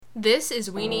This is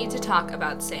We Need to Talk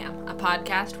About Sam, a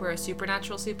podcast where a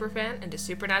Supernatural superfan and a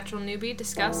Supernatural newbie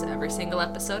discuss every single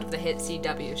episode of the hit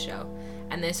CW show.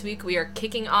 And this week we are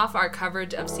kicking off our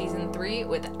coverage of Season 3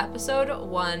 with Episode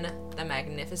 1, The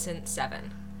Magnificent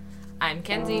Seven. I'm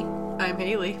Kenzie. I'm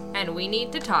Haley. And we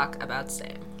need to talk about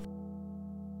Sam.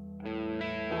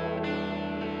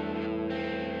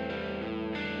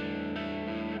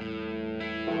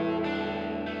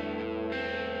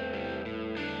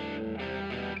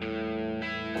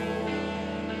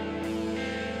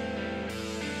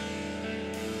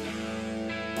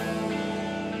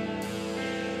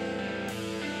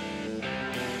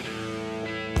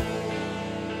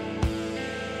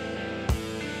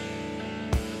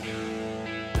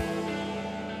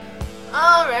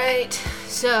 Alright,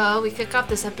 so we kick off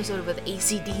this episode with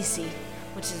AC/DC,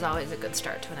 which is always a good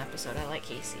start to an episode. I like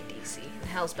AC/DC. And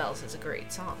Hell's Bells is a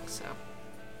great song, so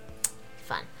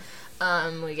fun.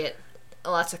 We get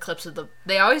lots of clips of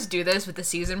they always do this with the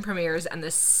season premieres and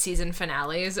the season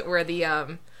finales, where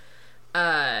the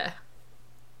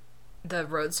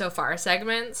Road So Far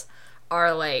segments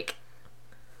are like,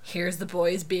 here's the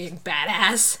boys being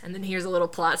badass, and then here's a little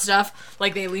plot stuff.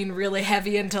 Like, they lean really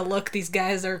heavy into, look, these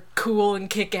guys are cool and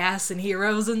kick-ass and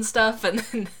heroes and stuff,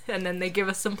 and then they give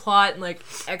us some plot and, like,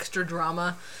 extra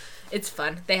drama. It's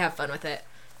fun. They have fun with it.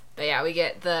 But yeah, we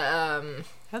get the,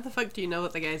 How the fuck do you know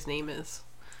what the guy's name is?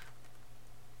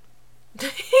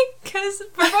 Because,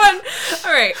 for fun.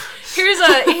 Alright, here's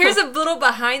a little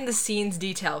behind-the-scenes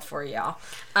detail for y'all.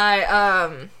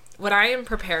 When I am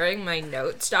preparing my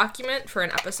notes document for an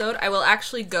episode, I will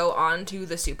actually go on to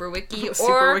the Super Wiki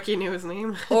Super Wiki knew his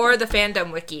name. or the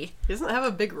Fandom Wiki. He doesn't have a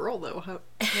big role, though.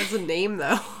 He has a name,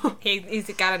 though.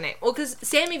 He's got a name. Well, because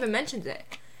Sam even mentions it.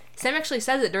 Sam actually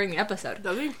says it during the episode.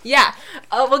 Does he? Yeah.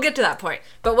 We'll get to that point.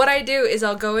 But what I do is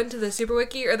I'll go into the Super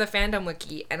Wiki or the Fandom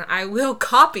Wiki, and I will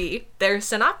copy their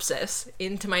synopsis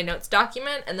into my notes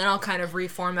document, and then I'll kind of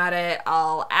reformat it.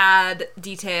 I'll add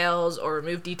details or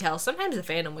remove details. Sometimes the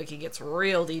Fandom Wiki gets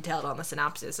real detailed on the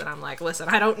synopsis, and I'm like, listen,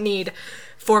 I don't need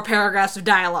 4 paragraphs of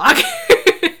dialogue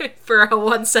for a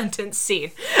 1-sentence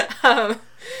scene.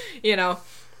 You know.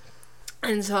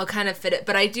 And so I'll kind of fit it.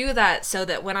 But I do that so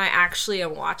that when I actually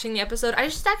am watching the episode, I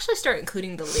just actually start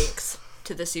including the links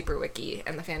to the Super Wiki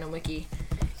and the Fandom Wiki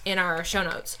in our show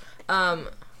notes. I'll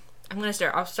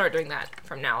start doing that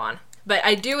from now on. But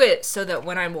I do it so that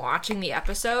when I'm watching the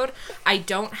episode, I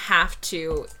don't have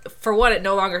to... For one, it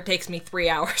no longer takes me 3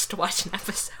 hours to watch an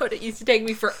episode. It used to take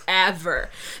me forever.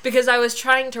 Because I was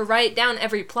trying to write down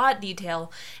every plot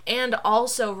detail and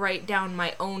also write down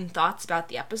my own thoughts about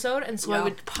the episode. And so I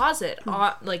would pause it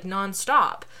like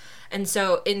nonstop. And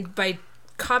so by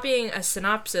copying a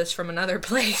synopsis from another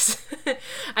place,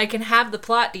 I can have the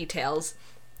plot details.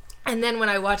 And then when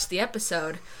I watch the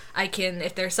episode, I can,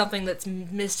 if there's something that's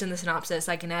missed in the synopsis,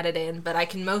 I can add it in, but I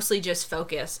can mostly just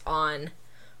focus on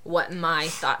what my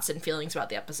thoughts and feelings about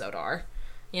the episode are,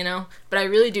 you know? But I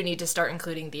really do need to start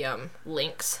including the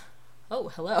links. Oh,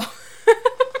 hello.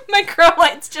 My grow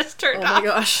lights just turned off. Oh my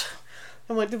gosh.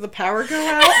 I'm like, did the power go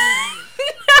out?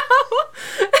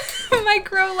 No! My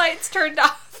grow lights turned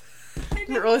off. I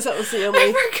didn't realize that was the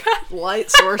only light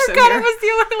source in here. I forgot it was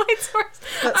the only light source.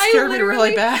 That scared me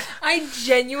really bad. I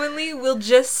genuinely will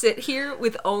just sit here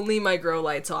with only my grow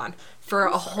lights on for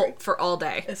all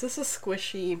day. Is this a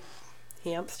squishy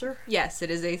hamster? Yes, it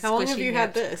is a squishy. How long have you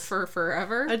had this? For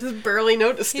forever. I just barely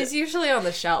noticed He's usually on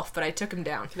the shelf, but I took him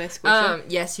down. Can I squish him?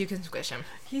 Yes, you can squish him.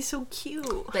 He's so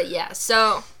cute. But yeah,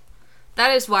 so...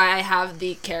 That is why I have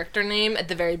the character name at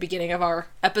the very beginning of our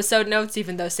episode notes,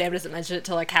 even though Sam doesn't mention it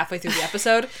till like halfway through the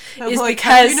episode.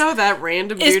 Because you know that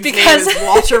random dude's name is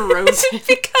Walter Rosen. It's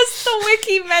because the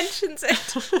wiki mentions it.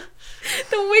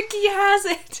 The wiki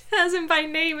has him by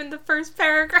name in the first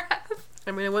paragraph.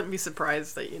 I mean, I wouldn't be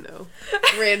surprised that you know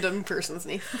random person's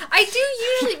name. I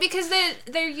do usually, because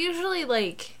they're usually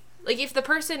like if the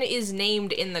person is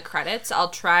named in the credits, I'll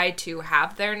try to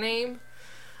have their name.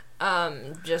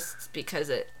 Just because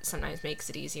it sometimes makes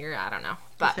it easier. I don't know.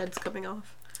 But his head's coming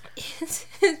off.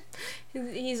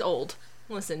 He's old.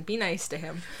 Listen, be nice to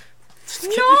him.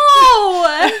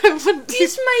 No!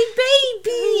 He's my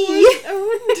baby! I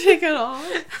wouldn't take it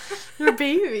off. Your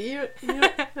baby.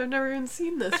 I've never even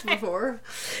seen this before.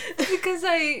 Because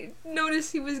I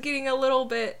noticed he was getting a little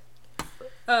bit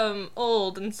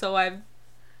old, and so I've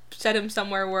set him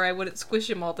somewhere where I wouldn't squish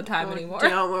him all the time anymore. Do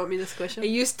you not want me to squish him? I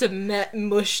used to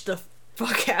mush the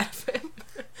fuck out of him.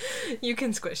 You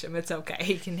can squish him. It's okay.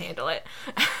 He can handle it.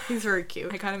 He's very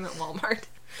cute. I got him at Walmart.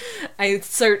 I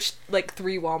searched like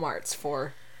 3 Walmarts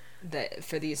for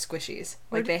these squishies.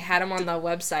 Like, they had them on the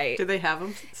website. Do they have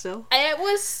them still? It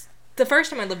was the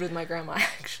first time I lived with my grandma,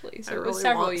 actually. So I it was really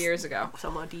several want years ago.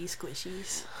 Some of these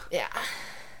squishies. Yeah.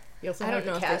 You also I have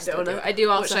don't know the if cat they still do. donut. I do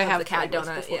also which have the cat played with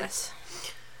donut, before. yes.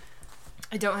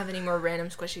 I don't have any more random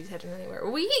squishies hidden anywhere.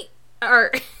 We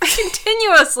are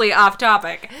continuously off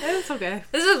topic. It's okay.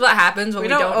 This is what happens when We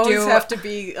we don't always do... have to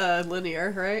be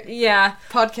linear, right? Yeah,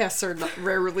 Podcasts are not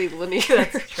rarely linear.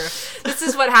 that's true. This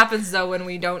is what happens, though, when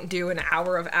we don't do an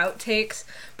hour of outtakes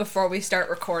before we start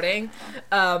recording.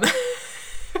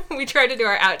 We try to do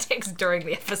our outtakes during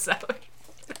the episode.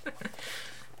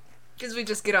 Because we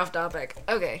just get off topic.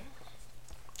 Okay.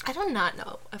 I do not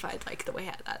know if I like the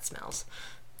way that smells.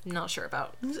 I'm not sure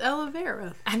about... It's aloe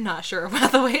vera. I'm not sure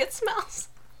about the way it smells.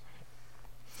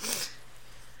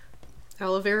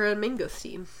 Aloe vera and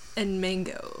mangosteen. And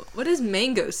mango. What is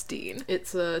mangosteen?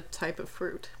 It's a type of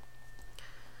fruit.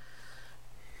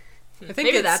 I think Maybe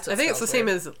it's, that's what I think it's the spells same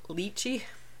it. as lychee.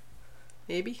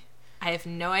 Maybe. I have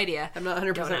no idea. I'm not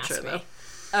 100% Don't ask sure me.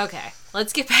 though. Okay,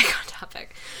 let's get back on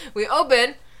topic. We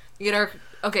open, we get our...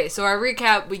 Okay, so our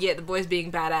recap, we get the boys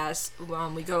being badass.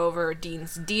 We go over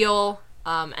Dean's deal,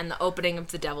 and the opening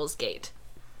of the Devil's Gate.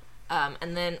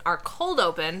 And then our cold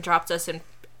open drops us in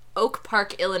Oak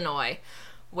Park, Illinois,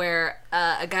 where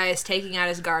a guy is taking out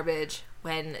his garbage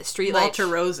when streetlight... Walter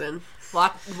Rosen.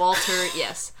 Walter,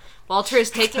 yes. Walter is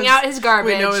taking out his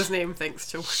garbage. We know his name thanks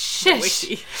to Shush.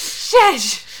 Wiki.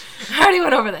 Shush! I already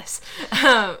went over this.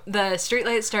 The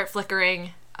streetlights start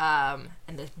flickering, and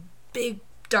the big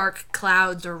dark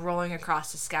clouds are rolling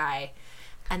across the sky.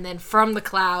 And then from the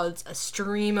clouds, a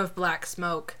stream of black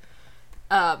smoke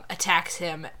attacks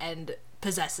him and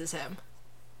possesses him.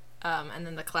 And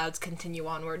then the clouds continue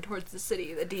onward towards the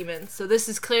city of the demons. So this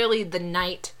is clearly the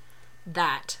night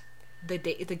that the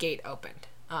gate opened,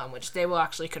 which they will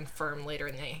actually confirm later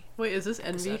in the Wait, is this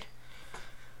Envy? episode.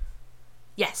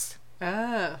 Yes.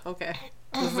 Ah, okay.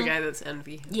 This is the guy that's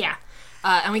Envy. Yeah.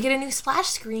 And we get a new splash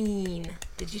screen.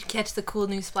 Did you catch the cool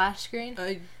new splash screen?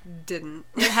 I didn't.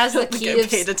 It has the I think key I of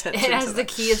paid attention it has to the that.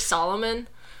 key of Solomon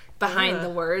behind Ah. the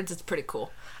words. It's pretty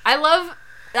cool. I love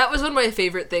that was one of my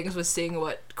favorite things was seeing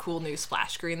what cool new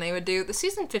splash screen they would do. The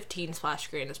season 15 splash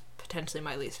screen is potentially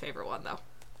my least favorite one though.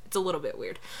 It's a little bit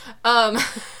weird.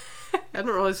 I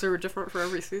didn't realize they were different for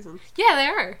every season. Yeah, they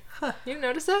are. You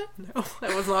notice that? No,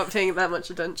 I was not paying that much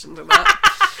attention to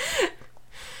that.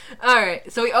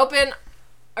 Alright, so we open,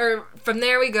 or from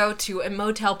there we go to a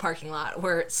motel parking lot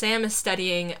where Sam is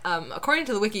studying, according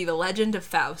to the wiki, The Legend of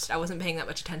Faust. I wasn't paying that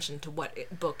much attention to what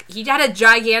book. He had a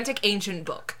gigantic ancient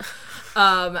book.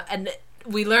 And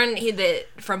we learn that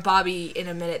from Bobby in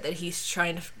a minute that he's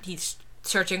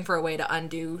searching for a way to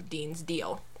undo Dean's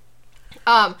deal.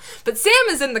 But Sam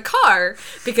is in the car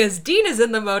because Dean is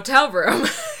in the motel room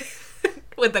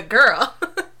with a girl.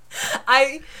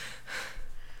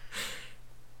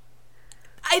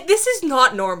 This is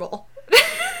not normal.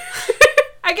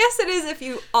 I guess it is if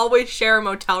you always share a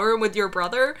motel room with your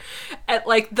brother. And,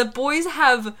 like, the boys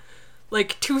have,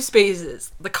 like, 2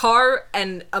 spaces. The car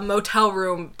and a motel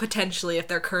room, potentially, if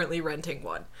they're currently renting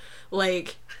one.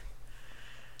 Like,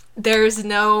 there's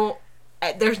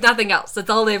nothing else. That's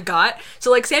all they've got. So,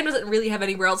 like, Sam doesn't really have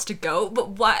anywhere else to go.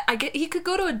 But he could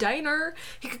go to a diner.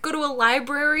 He could go to a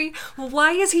library.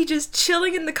 Why is he just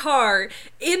chilling in the car,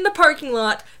 in the parking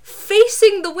lot,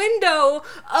 facing the window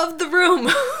of the room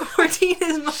where Dean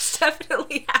is most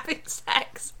definitely having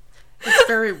sex? It's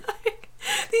very...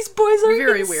 These boys are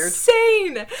Very weird.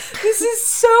 insane. This is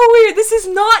so weird. This is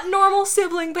not normal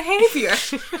sibling behavior.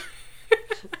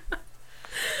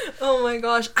 Oh my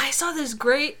gosh. I saw this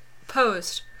great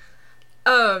post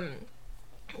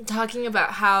talking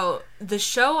about how the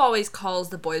show always calls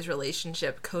the boys'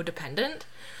 relationship codependent,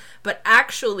 but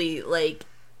actually, like,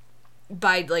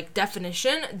 by, like,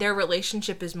 definition, their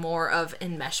relationship is more of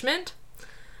enmeshment,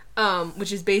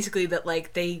 which is basically that,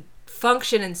 like, they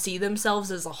function and see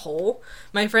themselves as a whole.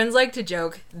 My friends like to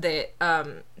joke that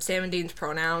Sam and Dean's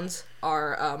pronouns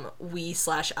are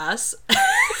we/us.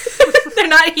 They're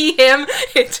not he, him,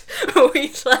 it's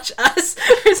we/us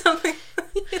or something.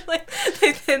 Like,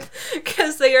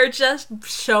 because they are just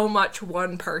so much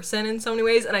one person in so many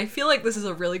ways, and I feel like this is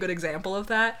a really good example of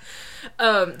that.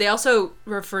 They also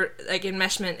refer, like,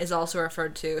 enmeshment is also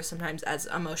referred to sometimes as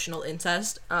emotional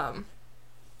incest.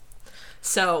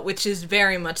 So, which is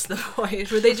very much the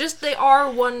boys, where they are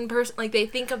one person, like, they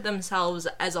think of themselves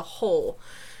as a whole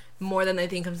more than they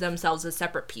think of themselves as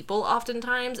separate people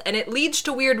oftentimes, and it leads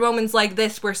to weird moments like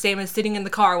this where Sam is sitting in the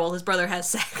car while his brother has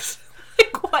sex.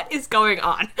 Like, what is going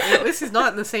on? At least he's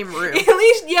not in the same room. At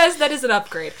least, yes, that is an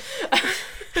upgrade.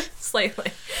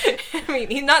 Slightly. I mean,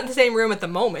 he's not in the same room at the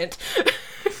moment.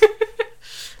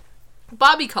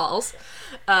 Bobby calls,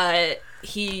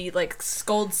 he like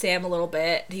scolds Sam a little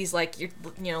bit. He's like, you're,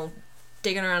 you know,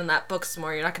 digging around in that book some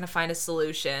more. You're not gonna find a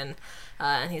solution.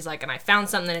 And he's like, and I found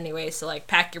something anyway, so like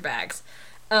pack your bags.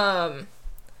 And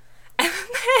then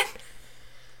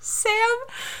Sam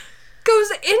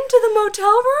goes into the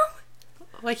motel room.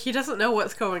 Like, he doesn't know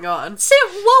what's going on. Sam,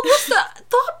 what was the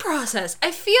thought process?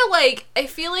 I feel like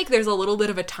there's a little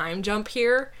bit of a time jump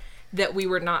here that we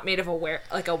were not made of aware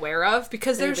of,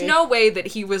 because there's Maybe. no way that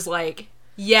he was like,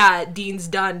 yeah, Dean's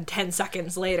done 10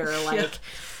 seconds later, like, Yeah.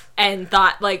 and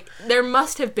thought, like, there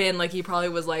must have been, like, he probably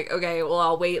was like, okay, well,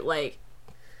 I'll wait, like,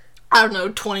 I don't know,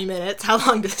 20 minutes. How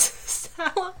long does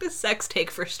sex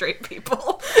take for straight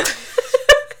people?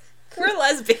 We're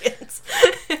lesbians.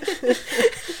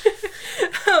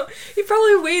 He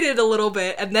probably waited a little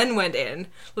bit and then went in.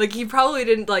 Like, he probably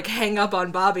didn't, like, hang up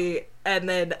on Bobby and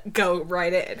then go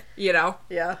right in, you know?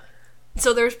 Yeah.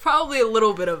 So there's probably a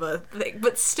little bit of a thing,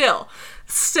 but still,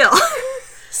 Sam,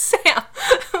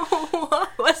 what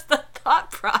was the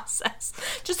thought process?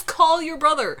 Just call your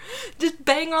brother. Just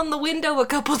bang on the window a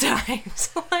couple times.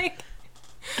 Like,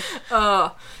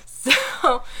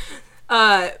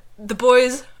 the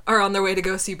boys are on their way to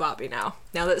go see Bobby now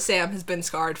that Sam has been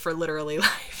scarred for literally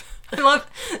life. I love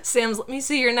Sam's, let me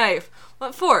see your knife.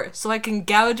 What for? So I can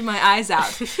gouge my eyes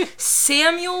out.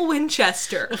 Samuel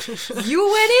Winchester, you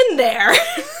went in there.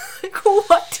 Like,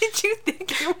 what did you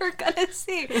think you were gonna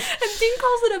see? And Dean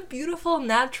calls it a beautiful,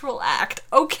 natural act.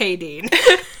 Okay, Dean.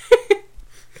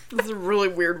 This is a really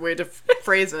weird way to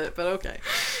phrase it, but okay.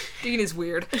 Dean is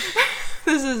weird.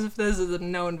 This is a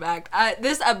known fact.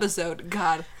 This episode,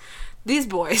 God, these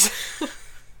boys.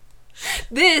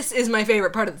 This is my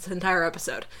favorite part of this entire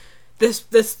episode.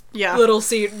 This Yeah. little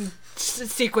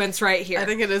sequence right here. I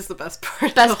think it is the best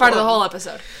part. Best part of the whole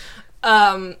episode.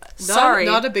 Sorry.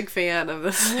 Not a big fan of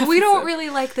this. We don't episode. really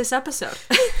like this episode.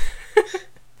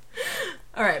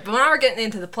 Alright, but now we're getting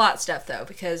into the plot stuff, though,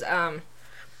 because,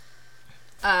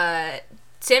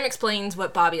 Sam explains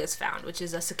what Bobby has found, which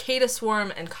is a cicada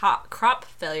swarm and crop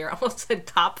failure. I almost said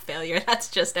cop failure. That's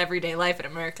just everyday life in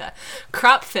America.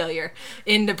 Crop failure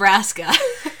in Nebraska.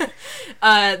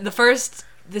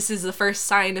 This is the first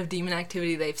sign of demon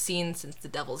activity they've seen since the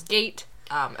Devil's Gate.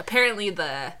 Apparently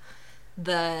the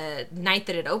night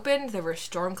that it opened, there were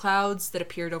storm clouds that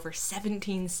appeared over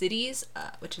 17 cities,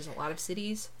 which is a lot of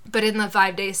cities. But in the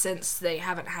 5 days since, they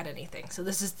haven't had anything. So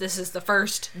this is the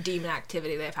first demon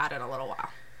activity they've had in a little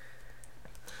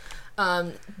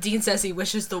while. Dean says he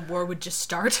wishes the war would just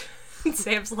start. And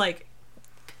Sam's like,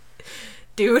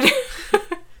 dude.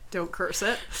 Don't curse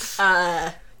it.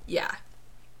 Yeah.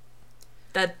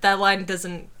 That line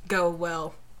doesn't go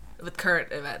well with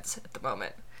current events at the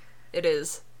moment. It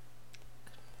is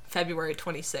February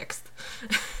 26th,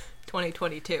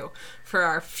 2022, for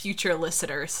our future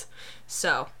listeners.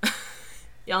 So,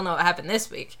 y'all know what happened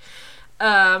this week.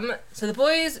 So the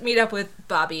boys meet up with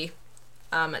Bobby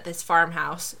at this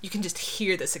farmhouse. You can just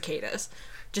hear the cicadas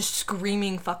just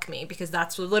screaming "fuck me," because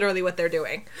that's literally what they're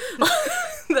doing.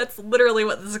 That's literally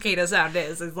what the cicada sound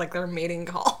is. It's like their mating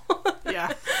call.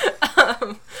 Yeah.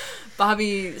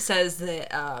 Bobby says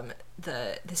that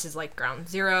this is like ground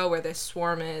zero where this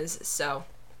swarm is. So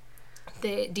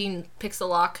Dean picks the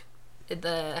lock at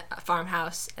the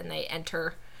farmhouse and they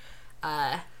enter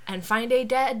and find a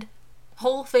dead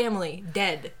whole family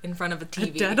dead in front of a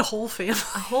TV. A dead whole family.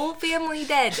 A whole family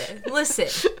dead.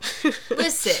 Listen.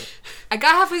 I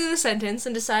got halfway through the sentence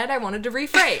and decided I wanted to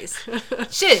rephrase.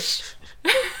 Shish.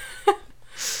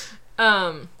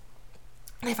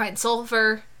 They find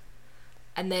sulfur,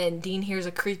 and then Dean hears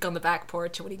a creak on the back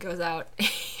porch, and when he goes out,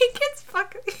 he gets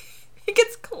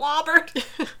clobbered.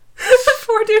 The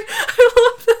poor dude.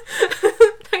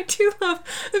 I do love,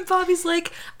 and Bobby's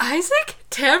like, Isaac?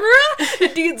 Tamara?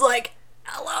 And Dean's like,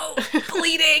 hello,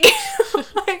 bleeding.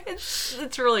 Like,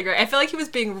 it's really great. I feel like he was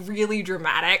being really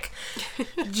dramatic.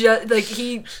 Like,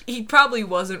 he probably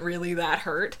wasn't really that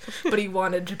hurt, but he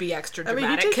wanted to be extra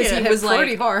dramatic because he was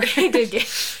pretty like hard.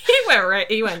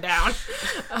 he went down.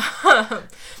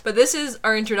 But this is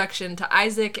our introduction to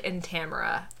Isaac and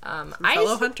Tamara.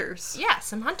 Fellow hunters. Yeah,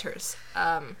 some hunters.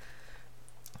 A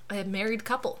married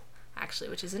couple, actually,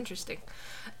 which is interesting.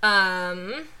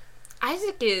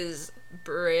 Isaac is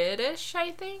British,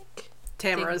 I think.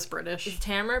 Tamara's British. Is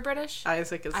Tamara British?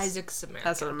 Isaac's American.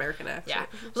 has an American accent. Yeah.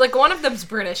 It was like one of them's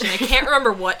British, and I can't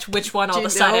remember which one all of a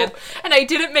sudden. And I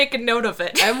didn't make a note of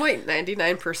it. I'm like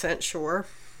 99% sure.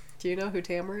 Do you know who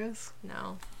Tamara is?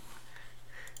 No.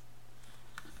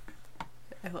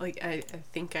 I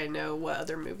think I know what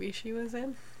other movie she was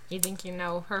in. You think you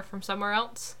know her from somewhere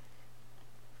else?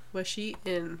 Was she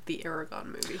in the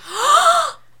Aragon movie?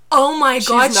 Oh my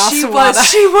god, she Nasawada.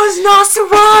 was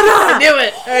Nasawada! I knew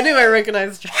it. I knew I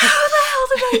recognized her. How the hell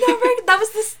did I not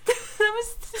recognize? That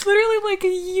was literally like a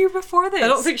year before this. I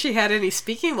don't think she had any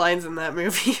speaking lines in that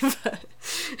movie, but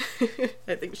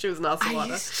I think she was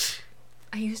Nasawada.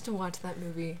 I used to watch that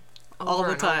movie All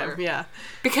the time, over. yeah.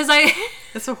 Because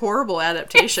It's a horrible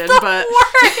adaptation, it's the but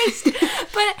worst.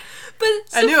 But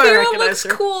I knew I Saphira recognized looks her.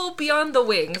 cool beyond the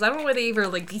wings. I don't know why they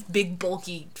even like these big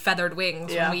bulky feathered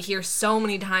wings Yeah. when we hear so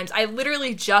many times. I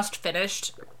literally just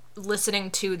finished listening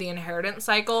to the Inheritance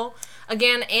Cycle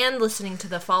again and listening to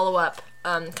the follow-up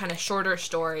kind of shorter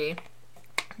story,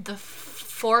 The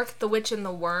Fork, the Witch and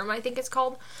the Worm, I think it's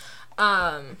called,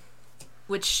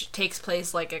 which takes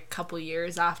place like a couple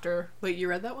years after. Wait, you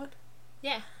read that one?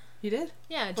 Yeah. You did?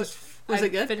 Yeah, just Was I it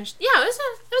good? Finished. Yeah, it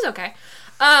was okay.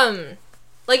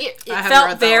 Like it I haven't felt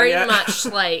read that very one yet. much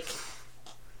like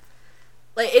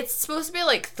it's supposed to be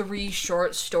like 3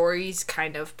 short stories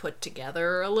kind of put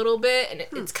together a little bit, and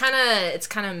it's kind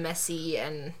of messy,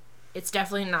 and it's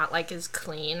definitely not like as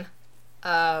clean.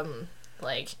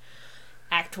 Like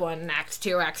Act 1, Act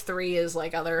 2, Act 3 is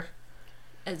like other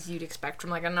as you'd expect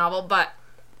from like a novel, but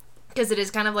because it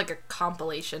is kind of like a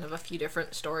compilation of a few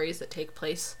different stories that take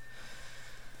place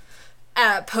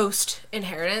post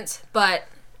Inheritance, but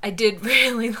I did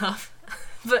really love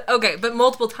but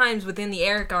multiple times within the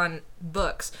Aragon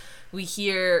books we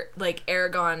hear like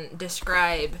Aragon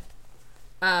describe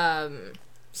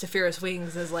Saphira's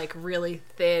wings as like really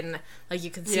thin, like you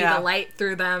can see Yeah. the light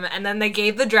through them, and then they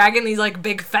gave the dragon these like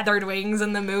big feathered wings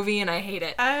in the movie, and I hate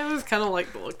it. I was kind of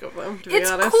like the look of them, to be It's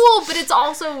honest. cool, but it's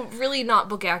also really not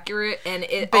book accurate, and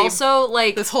it Babe, also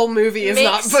like This whole movie is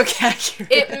not makes- book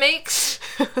accurate. it makes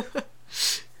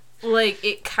like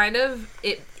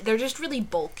they're just really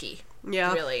bulky.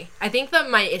 Yeah. Really. I think that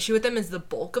my issue with them is the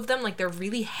bulk of them, like they're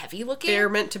really heavy looking. They're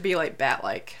meant to be like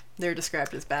bat-like. They're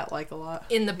described as bat-like a lot.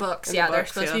 in the books, in the yeah, they're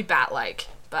books, supposed to yeah. be bat-like.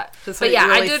 But Just but like yeah,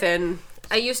 really thin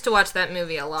I used to watch that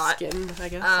movie a lot. skin, I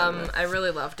guess. I don't know. I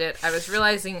really loved it. I was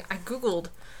realizing I googled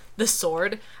the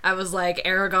sword. I was like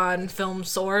Aragon film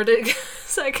sword.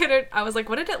 So I was like,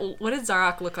 what did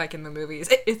Zarok look like in the movies?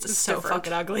 It's so different.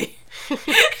 fucking ugly.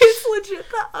 It's legit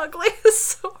the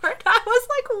ugliest sword. I was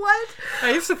like, what?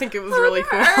 I used to think it was really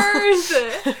cool.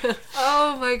 Earth?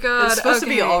 Oh my god. It's supposed to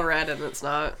be okay. all red and it's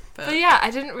not. But yeah, I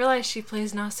didn't realize she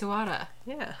plays Nasawada.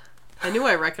 Yeah. I knew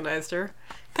I recognized her.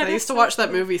 That I is used to so watch that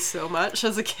funny. movie so much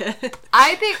as a kid.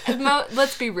 I think,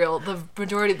 let's be real,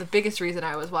 the biggest reason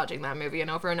I was watching that movie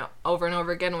and over and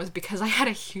over again was because I had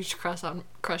a huge crush on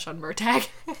Murtagh.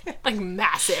 Like,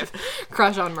 massive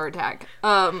crush on Murtagh.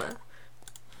 I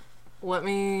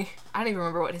don't even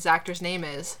remember what his actor's name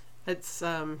is. It's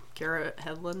Garrett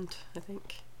Hedlund, I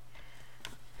think.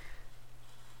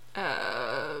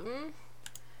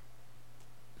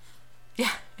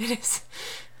 Yeah, it is.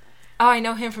 Oh, I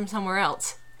know him from somewhere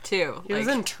else, too. He was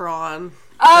in Tron.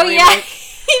 Oh, Really, yeah! like-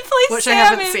 He plays which I Sam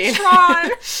haven't in seen. Tron.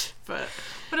 But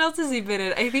What else has he been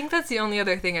in? I think that's the only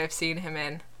other thing I've seen him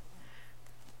in.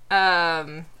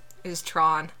 Is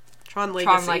Tron. Tron Legacy.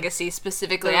 Tron Legacy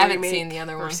specifically. The I haven't remake seen the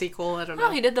other or one. sequel, I don't know.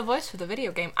 Oh, he did the voice for the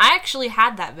video game. I actually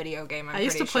had that video game. I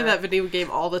used to play that video game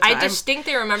all the time. I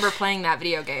distinctly remember playing that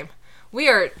video game. We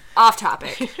are off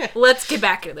topic. Let's get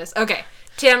back into this. Okay,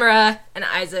 Tamara and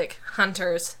Isaac,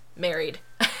 hunters, married.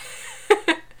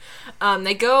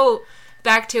 They go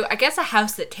back to, I guess, a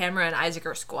house that Tamara and Isaac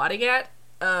are squatting at.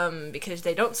 Because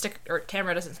they don't stick, or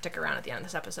Tamara doesn't stick around at the end of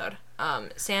this episode.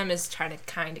 Sam is trying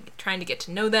to get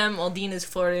to know them, while Dean is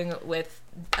flirting with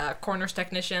a corners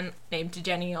technician named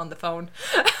Jenny on the phone.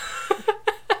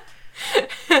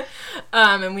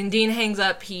 And when Dean hangs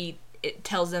up, it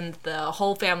tells them that the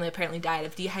whole family apparently died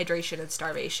of dehydration and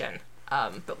starvation,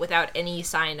 but without any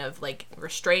sign of like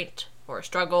restraint or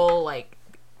struggle. Like,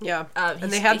 Yeah. And he's-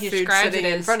 they had he food describes sitting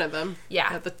it in as- front of them. Yeah.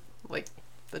 At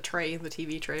the tray, the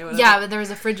TV tray, whatever. yeah, but there was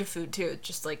a fridge of food too,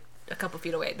 just like a couple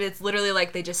feet away. But it's literally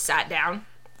like they just sat down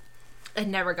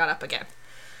and never got up again.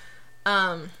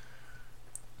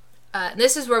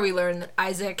 This is where we learn that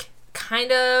Isaac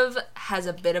kind of has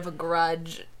a bit of a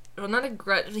grudge. Well, not a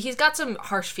grudge. He's got some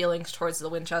harsh feelings towards the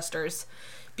Winchesters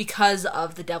because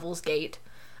of the Devil's Gate.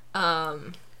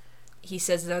 He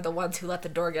says they're the ones who let the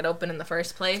door get open in the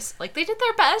first place. Like, they did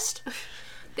their best.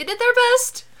 They did their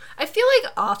best. I feel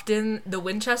like often the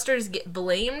Winchesters get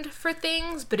blamed for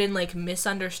things, but in, like,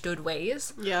 misunderstood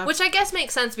ways. Yeah. Which I guess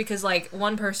makes sense because, like,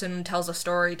 one person tells a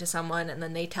story to someone and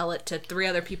then they tell it to 3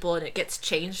 other people and it gets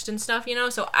changed and stuff, you know?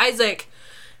 So Isaac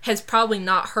has probably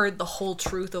not heard the whole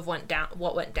truth of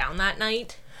what went down that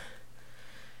night.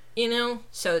 You know?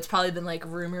 So it's probably been, like,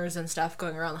 rumors and stuff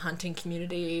going around the hunting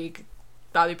community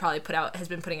Bobby probably has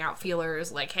been putting out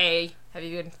feelers like, hey, have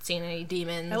you seen any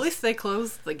demons? At least they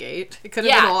closed the gate. It could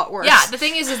have been a lot worse. Yeah, the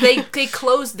thing is they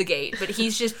closed the gate, but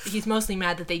he's mostly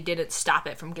mad that they didn't stop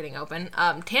it from getting open.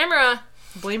 Tamara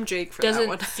blame Jake for that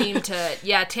one.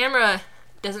 Tamara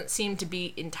doesn't seem to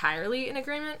be entirely in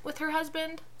agreement with her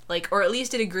husband, like, or at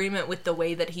least in agreement with the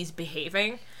way that he's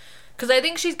behaving, because I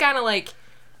think she's kind of like,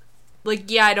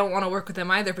 yeah, I don't want to work with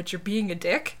him either, but you're being a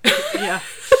dick. Yeah.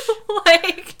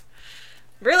 Like,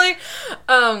 really?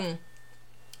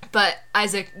 But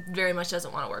Isaac very much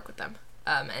doesn't want to work with them.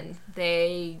 And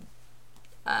they,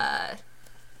 kind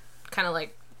of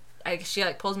like, she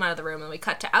like pulls him out of the room, and we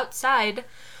cut to outside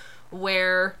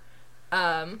where,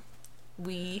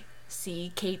 we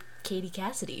see Katie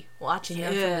Cassidy watching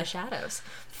them from the shadows.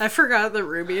 I forgot that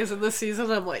Ruby is in this season.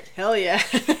 I'm like, hell yeah.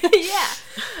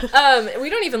 Yeah. We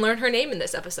don't even learn her name in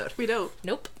this episode. We don't.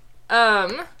 Nope.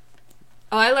 I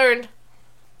learned,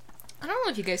 I don't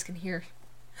know if you guys can hear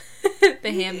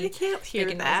the ham. You can't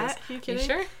hear that. You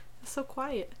sure? It's so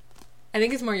quiet. I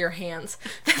think it's more your hands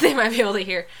that they might be able to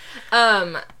hear.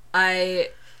 I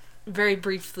very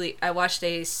briefly, I watched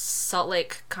a Salt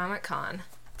Lake Comic Con,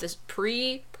 this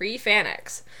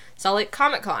pre-FanX Salt Lake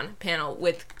Comic Con panel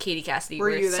with Katie Cassidy. Were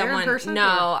you there in person?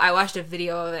 No, I watched a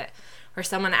video of it where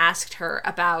someone asked her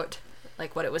about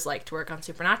like what it was like to work on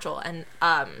Supernatural, and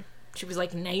she was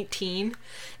like 19.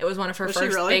 It was one of her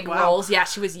first big roles. Yeah,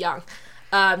 she was young.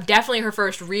 Definitely her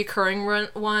first recurring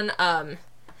one. And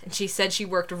she said she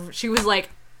was like,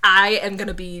 I am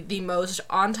gonna be the most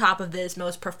on top of this,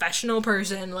 most professional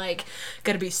person, like,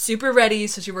 gonna be super ready.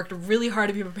 So she worked really hard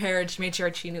to be prepared. She made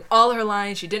sure she knew all her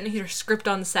lines. She didn't need her script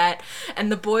on set.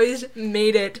 And the boys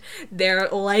made it their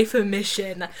life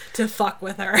mission to fuck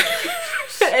with her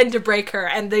and to break her.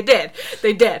 And they did.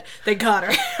 They got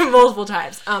her multiple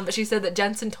times. But she said that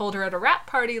Jensen told her at a rap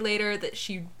party later that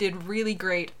she did really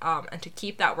great, and to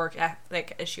keep that work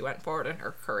ethic as she went forward in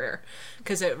her career,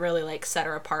 because it really, like, set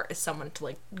her apart as someone to,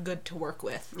 like, good to work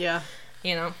with. Yeah.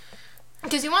 You know?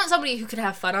 Because you want somebody who could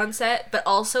have fun on set, but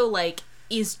also, like,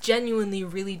 is genuinely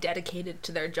really dedicated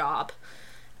to their job,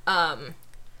 and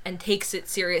takes it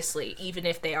seriously, even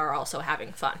if they are also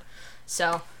having fun.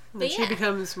 So, but she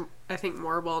becomes, I think,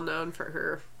 more well known for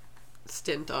her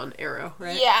stint on Arrow,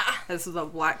 right? Yeah. As the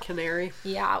Black Canary.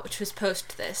 Yeah, which was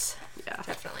post this. Yeah.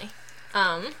 Definitely.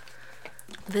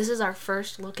 This is our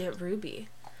first look at Ruby.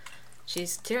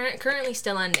 She's currently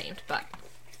still unnamed, but...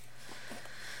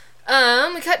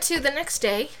 we cut to the next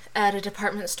day at a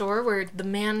department store where the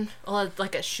man... Well, it's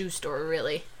like a shoe store,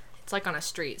 really. It's like on a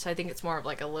street, so I think it's more of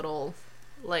like a little,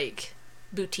 like,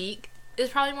 boutique is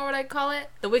probably more what I'd call it.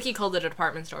 The wiki called it a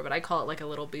department store, but I call it like a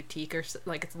little boutique, or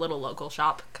like it's a little local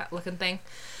shop looking thing.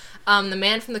 The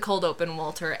man from the cold open,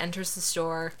 Walter, enters the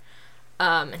store,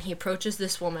 and he approaches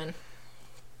this woman.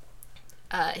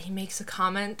 He makes a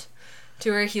comment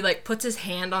to her. He, like, puts his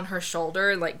hand on her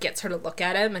shoulder and, like, gets her to look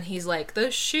at him, and he's like,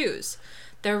 those shoes,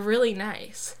 they're really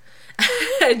nice.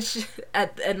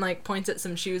 and like, points at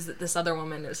some shoes that this other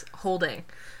woman is holding.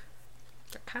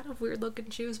 They're kind of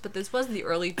weird-looking shoes, but this was the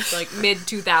early, like,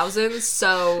 mid-2000s,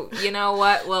 so, you know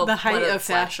what? Well, the height of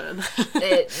fashion.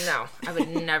 No, I would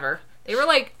never. They were,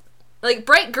 like,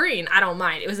 bright green. I don't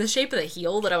mind. It was the shape of the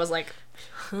heel that I was like,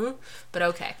 huh? But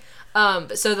okay.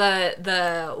 So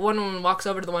the one woman walks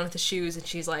over to the one with the shoes, and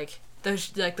she's like,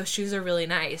 those shoes are really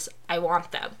nice. I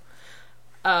want them.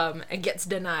 And gets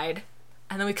denied.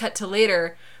 And then we cut to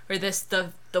later, where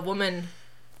the woman,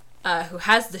 who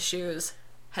has the shoes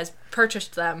has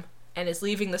purchased them and is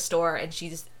leaving the store, and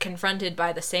she's confronted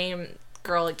by the same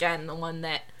girl again, the one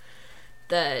that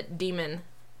the demon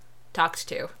talks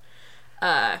to.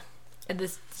 And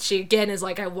she again is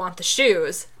like, I want the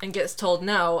shoes, and gets told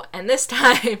no, and this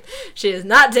time she is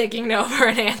not taking no for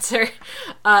an answer,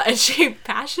 and she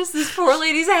bashes this poor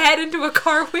lady's head into a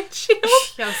car windshield,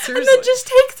 yeah, seriously. And then just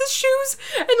takes the shoes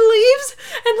and leaves,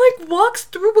 and like walks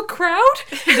through a crowd.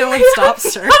 No one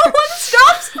stops her. No one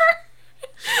stops her.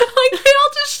 Like, they all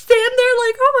just stand there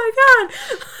like, oh my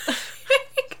god.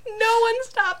 No one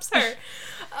stops her.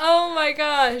 Oh my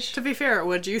gosh. To be fair,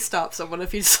 would you stop someone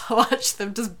if you watched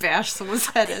them just bash someone's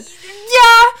head in?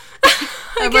 Yeah.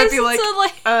 I might be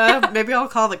like, maybe I'll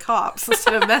call the cops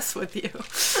instead of mess with you.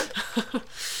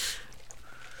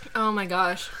 Oh my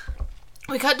gosh.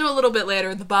 We cut to a little bit later,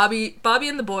 and Bobby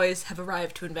and the boys have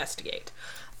arrived to investigate.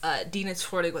 Dean is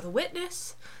flirting with a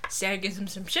witness. Stan gives him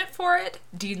some shit for it.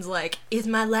 Dean's like, is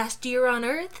my last year on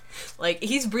Earth? Like,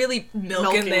 he's really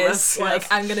milking this, like, yes.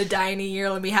 I'm gonna die in a year,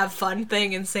 let me have fun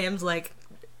thing, and Sam's like,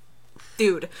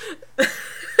 dude.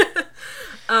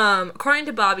 According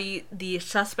to Bobby, the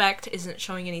suspect isn't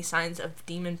showing any signs of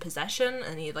demon possession,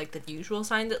 any, like, the usual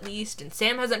signs at least, and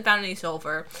Sam hasn't found any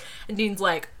silver. And Dean's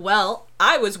like, well,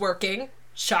 I was working.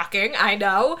 Shocking, I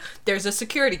know. There's a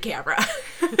security camera.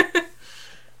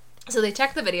 So they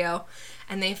check the video,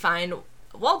 and they find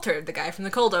Walter, the guy from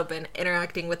the cold open,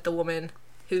 interacting with the woman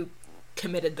who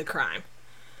committed the crime.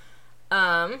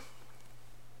 I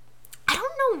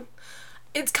don't know.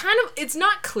 It's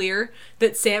not clear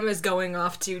that Sam is going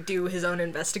off to do his own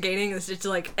investigating. It's just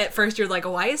like, at first you're like,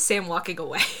 why is Sam walking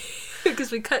away?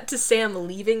 Because we cut to Sam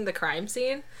leaving the crime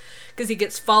scene, because he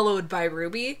gets followed by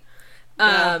Ruby.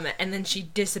 And then she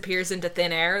disappears into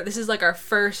thin air. This is like at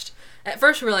first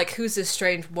we're like, who's this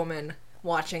strange woman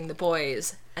watching the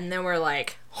boys? And then we're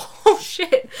like, oh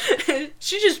shit,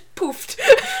 she just poofed.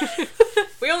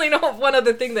 We only know of one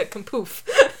other thing that can poof.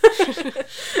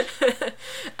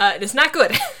 And it's not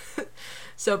good.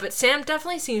 So, but Sam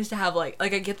definitely seems to have like I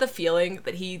get the feeling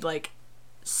that he like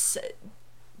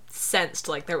sensed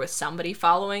like there was somebody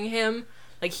following him.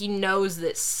 Like he knows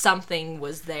that something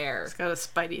was there. He's got a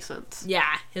spidey sense.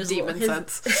 Yeah, his demon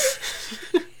sense.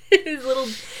 his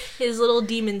little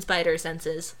demon spider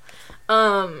senses.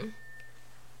 You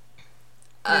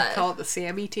call it the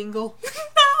Sammy tingle?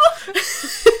 No.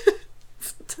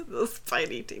 The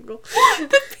Spidey tingle.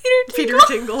 The Peter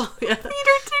tingle. Yeah.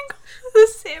 Peter tingle. The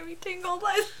Sammy tingle.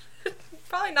 That's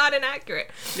probably not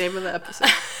inaccurate. Name of the episode.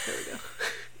 There we go.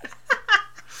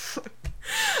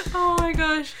 Oh my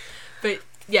gosh. But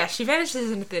yeah, she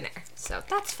vanishes into thin air. So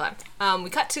that's fun. We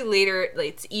cut to later. Like,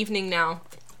 it's evening now.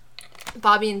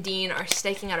 Bobby and Dean are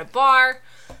staking out a bar,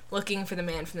 looking for the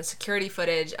man from the security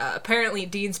footage. Apparently,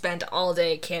 Dean spent all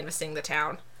day canvassing the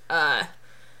town.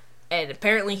 And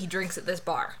apparently he drinks at this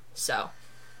bar. So,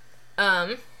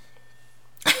 I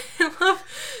love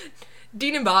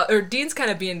Dean and Bob, or Dean's kind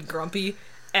of being grumpy,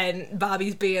 and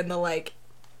Bobby's being the, like,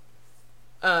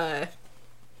 the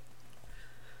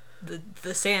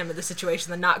Sam of the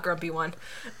situation, the not grumpy one,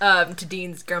 to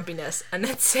Dean's grumpiness. And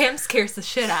then Sam scares the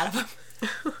shit out of him.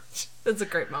 That's a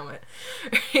great moment.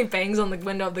 He bangs on the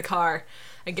window of the car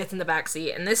and gets in the back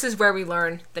seat. And this is where we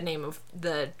learn the name of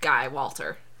the guy,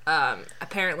 Walter.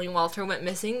 Apparently Walter went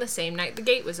missing the same night the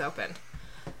gate was opened.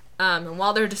 And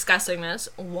while they're discussing this,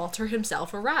 Walter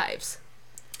himself arrives.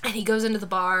 And he goes into the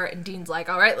bar, and Dean's like,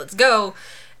 all right, let's go.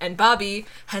 And Bobby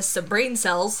has some brain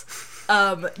cells.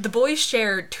 The boys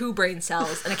share 2 brain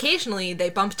cells, and occasionally they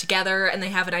bump together and they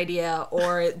have an idea,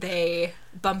 or they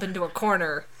bump into a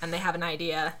corner and they have an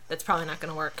idea that's probably not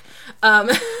going to work.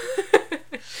 And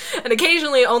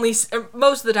occasionally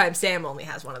most of the time, Sam only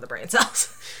has one of the brain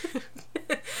cells.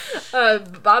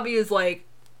 Bobby is like,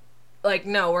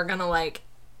 no, we're gonna, like,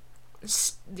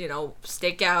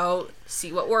 stake out,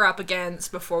 see what we're up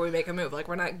against before we make a move. Like,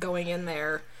 we're not going in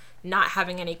there not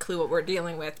having any clue what we're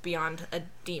dealing with beyond a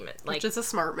demon. Like, which is a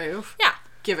smart move. Yeah.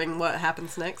 Given what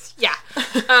happens next. Yeah.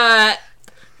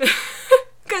 Because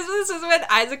this is when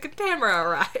Isaac and Tamara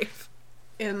arrive.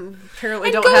 And apparently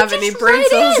don't have any brain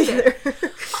cells either.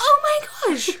 Oh my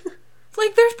gosh.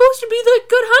 Like, they're supposed to be the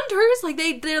good hunters. Like,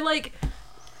 they're like,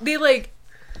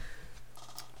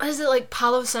 what is it, like,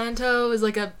 Palo Santo is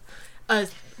like a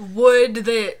wood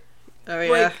that,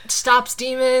 like, stops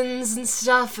demons and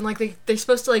stuff, and, like, they're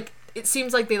supposed to, like, it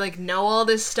seems like they, like, know all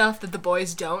this stuff that the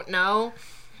boys don't know,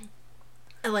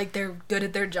 and, like, they're good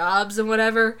at their jobs and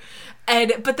whatever,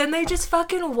 but then they just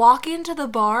fucking walk into the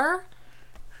bar?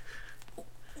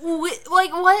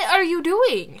 Like, what are you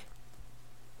doing?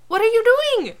 What are you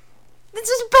doing? This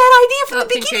is a bad idea from the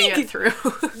beginning. It through.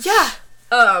 Yeah.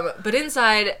 But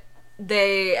inside,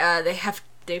 they've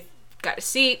got a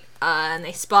seat, and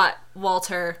they spot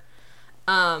Walter,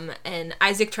 and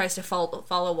Isaac tries to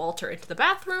follow Walter into the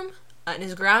bathroom, and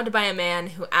is grabbed by a man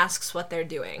who asks what they're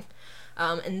doing.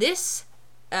 And this,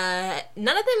 none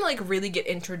of them, like, really get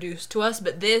introduced to us,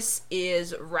 but this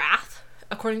is Wrath,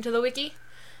 according to the wiki.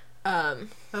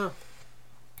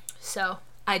 So,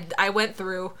 I went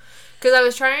through, because I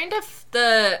was trying to,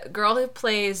 the girl who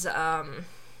plays,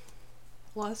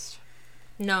 Lust?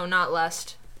 No, not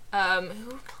Lust.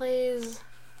 Who plays,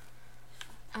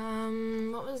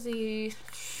 what was the,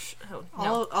 oh,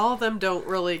 no. All of them don't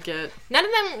really get None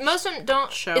of them, most of them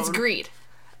don't, shown. It's Greed.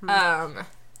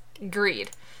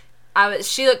 Greed.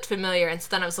 She looked familiar, and so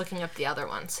then I was looking up the other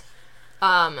ones.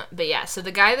 But yeah, so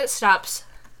the guy that stops,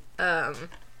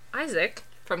 Isaac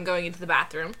from going into the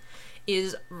bathroom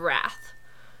is Wrath.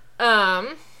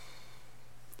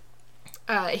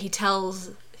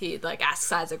 He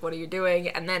asks Isaac, what are you doing?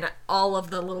 And then all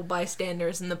of the little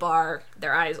bystanders in the bar,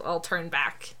 their eyes all turn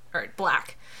black.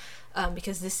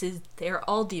 Because they're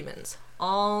all demons.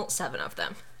 All 7 of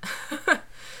them.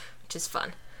 which is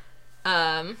fun.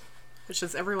 Which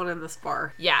is everyone in this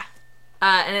bar. Yeah.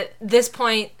 And at this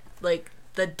point, like,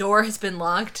 the door has been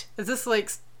locked. Is this,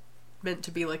 like, meant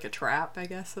to be, like, a trap, I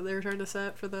guess, that they were trying to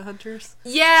set for the hunters?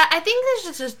 Yeah, I think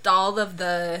there's just all of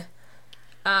the,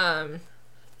 I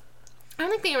don't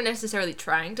think they were necessarily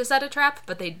trying to set a trap,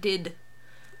 but they did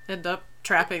end up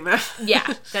trapping them.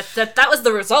 Yeah, that was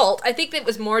the result. I think it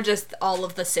was more just all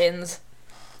of the sins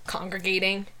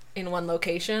congregating in one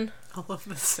location. All of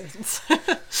the sins. What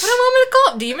do I want me to call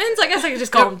them? Demons? I guess I could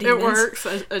just call them demons. It works.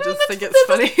 I just think it's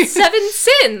funny. 7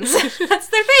 sins. That's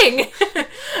their thing.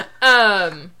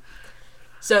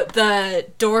 So the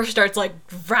door starts, like,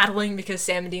 rattling because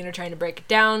Sam and Dean are trying to break it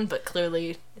down, but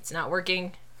clearly it's not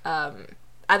working.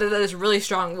 Either there's really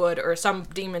strong wood or some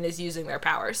demon is using their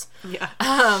powers. Yeah.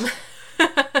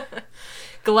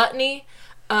 Gluttony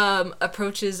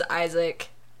approaches Isaac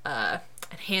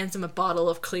and hands him a bottle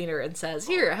of cleaner and says,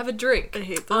 "Here, have a drink. I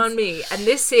hate this. On me." And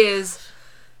this is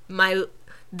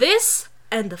this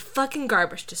and the fucking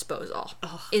garbage disposal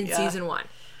in season 1.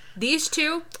 These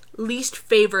two least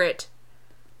favorite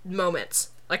moments,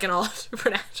 like, in all of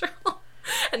Supernatural.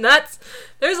 And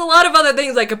there's a lot of other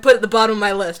things I could put at the bottom of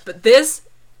my list, but this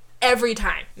every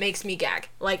time makes me gag.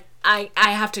 Like, I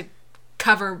have to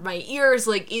cover my ears.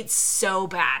 Like, it's so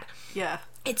bad. Yeah.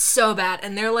 It's so bad.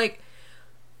 And they're like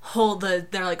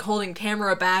holding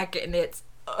Tamara back, and it's,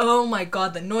 oh my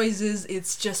god, the noises,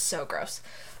 it's just so gross.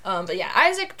 But yeah,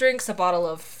 Isaac drinks a bottle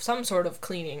of some sort of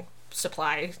cleaning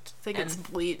supply. I think it's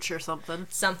bleach or something.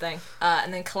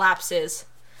 And then collapses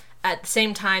at the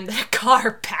same time that a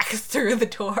car packs through the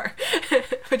door,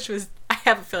 which was, I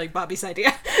have a feeling, Bobby's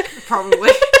idea.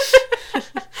 Probably.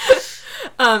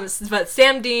 But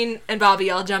Sam, Dean, and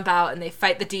Bobby all jump out and they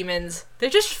fight the demons. They're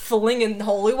just flinging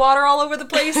holy water all over the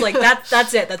place. Like,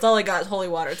 that's it. That's all I got is holy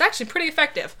water. It's actually pretty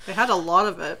effective. They had a lot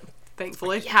of it,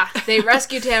 thankfully. Yeah. They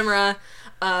rescue Tamara,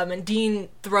 and Dean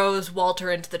throws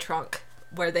Walter into the trunk,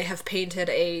 where they have painted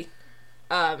a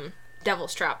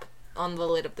devil's trap on the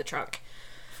lid of the trunk.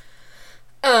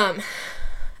 And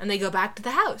they go back to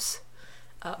the house,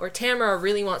 where Tamara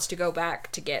really wants to go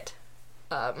back to get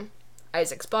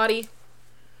Isaac's body.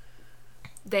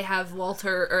 They have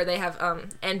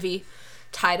Envy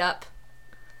tied up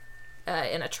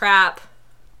in a trap.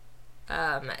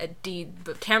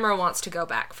 But Tamara wants to go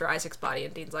back for Isaac's body,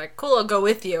 and Dean's like, "Cool, I'll go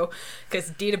with you," because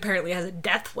Dean apparently has a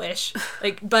death wish.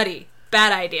 Like, buddy,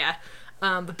 bad idea.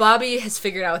 But Bobby has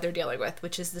figured out what they're dealing with,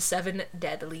 which is the 7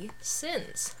 deadly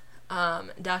sins,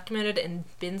 documented in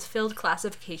Binsfeld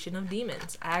classification of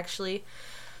demons.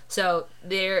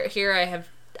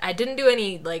 I didn't do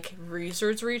any, like,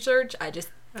 research. I just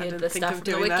did the stuff from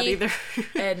the wiki,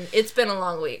 and it's been a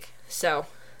long week, so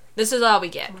this is all we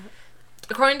get.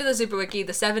 According to the Super Wiki,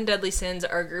 the 7 deadly sins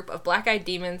are a group of black-eyed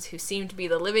demons who seem to be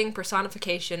the living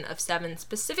personification of 7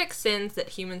 specific sins that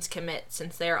humans commit,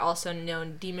 since they are also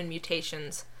known demon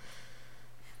mutations.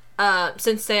 What?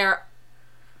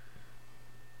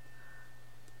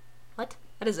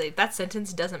 That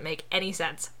sentence doesn't make any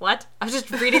sense. What? I was just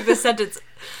reading this sentence.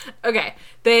 Okay.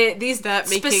 These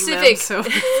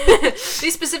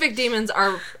specific demons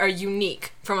are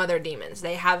unique from other demons.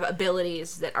 They have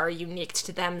abilities that are unique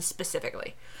to them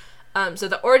specifically. So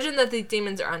the origin of these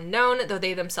demons are unknown, though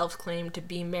they themselves claim to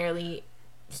be merely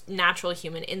natural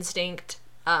human instinct.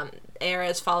 They are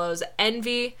as follows: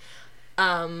 envy,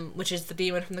 which is the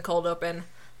demon from the cold open;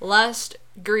 lust,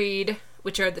 greed,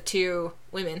 which are the 2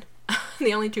 women.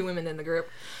 The only 2 women in the group.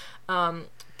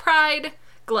 Pride,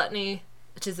 gluttony,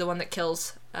 which is the one that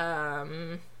kills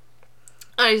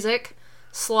Isaac;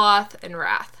 sloth, and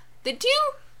wrath.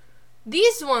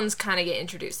 These ones kind of get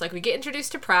introduced. Like, we get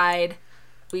introduced to pride.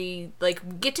 We,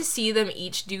 like, get to see them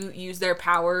each use their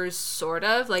powers, sort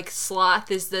of. Like, sloth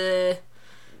is the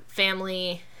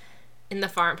family in the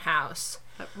farmhouse.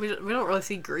 We don't really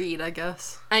see greed, I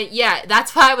guess. Yeah,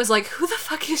 that's why I was like, who the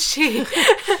fuck is she?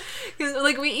 Because,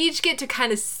 like, we each get to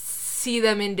kind of see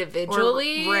them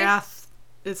individually. Or wrath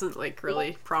isn't, like,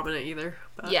 really prominent either.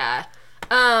 But. Yeah.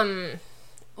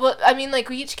 Well, I mean, like,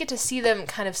 we each get to see them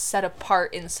kind of set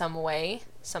apart in some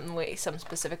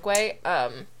specific way.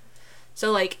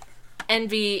 So, like,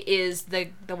 Envy is the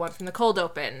one from the cold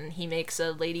open. He makes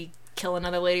a lady kill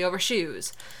another lady over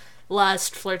shoes.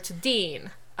 Lust flirts with Dean.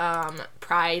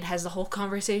 Pride has the whole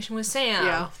conversation with Sam.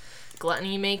 Yeah.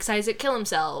 Gluttony makes Isaac kill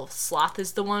himself. Sloth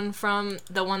is the one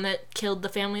that killed the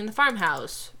family in the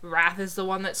farmhouse. Wrath is the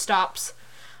one that stops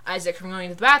Isaac from going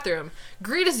to the bathroom.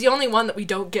 Greed is the only one that we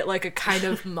don't get, like, a kind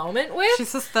of moment with.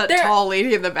 She's just that tall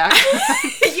lady in the back.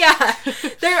 Yeah.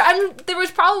 There was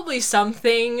probably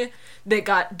something that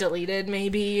got deleted,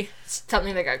 maybe.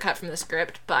 Something that got cut from the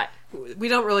script, but... We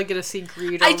don't really get to see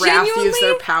Greed or Raph use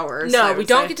their powers. No, we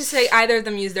don't get to say either of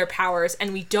them use their powers,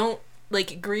 and we don't...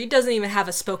 Like, Greed doesn't even have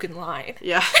a spoken line.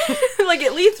 Yeah. Like,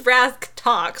 at least Rath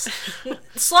talks.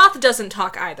 Sloth doesn't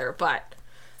talk either, but...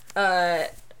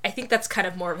 I think that's kind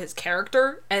of more of his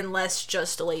character, and less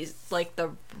just lazy, like,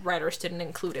 the writers didn't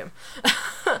include him.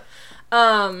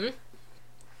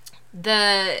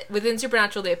 Within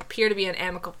Supernatural, they appear to be on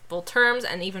amicable terms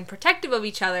and even protective of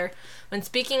each other. When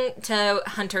speaking to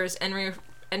hunters,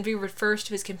 Envy refers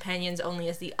to his companions only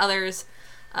as the others,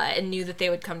 and knew that they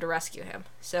would come to rescue him.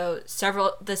 So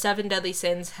the 7 deadly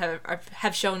sins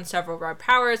have shown several rare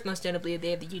powers. Most notably,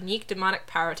 they have the unique demonic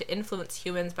power to influence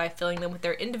humans by filling them with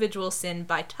their individual sin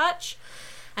by touch,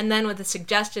 and then with a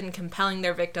suggestion compelling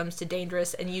their victims to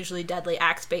dangerous and usually deadly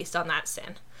acts based on that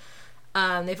sin.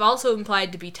 They've also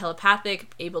implied to be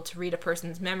telepathic, able to read a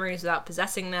person's memories without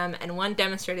possessing them, and one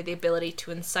demonstrated the ability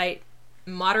to incite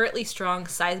moderately strong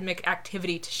seismic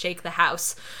activity to shake the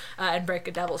house and break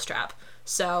a devil's trap.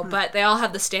 So, but they all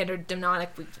have the standard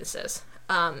demonic weaknesses.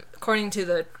 According to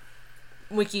the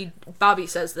wiki, Bobby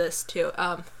says this too.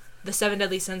 The 7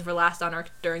 deadly sins were last on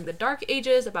Earth during the Dark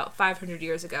Ages, about 500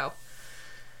 years ago.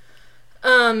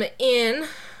 In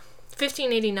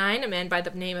 1589, a man by the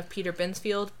name of Peter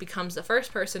Binsfield becomes the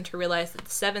first person to realize that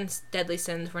the 7 deadly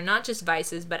sins were not just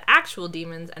vices, but actual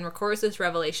demons, and records this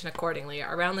revelation accordingly.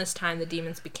 Around this time, the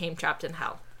demons became trapped in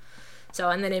hell. So,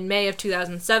 and then in May of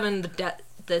 2007,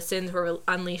 the sins were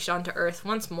unleashed onto Earth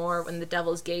once more when the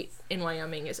Devil's Gate in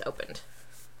Wyoming is opened.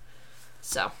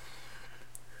 So,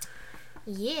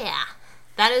 yeah.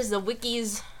 That is the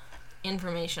wiki's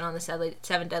information on the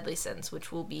 7 deadly sins,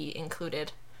 which will be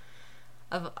included,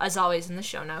 as always, in the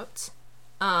show notes.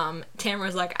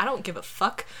 Tamara's like, I don't give a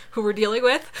fuck who we're dealing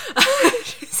with.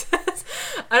 She says,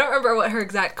 I don't remember what her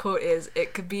exact quote is.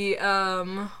 It could be,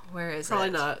 where is Probably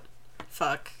it? not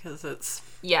fuck, because it's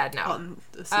no. on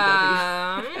the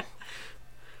CW.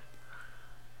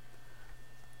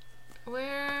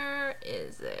 Where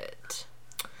is it?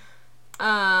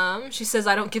 She says,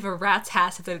 I don't give a rat's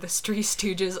ass if they're the Three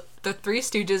Stooges. The Three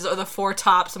Stooges or the Four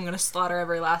Tops. I'm gonna slaughter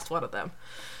every last one of them.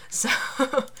 So,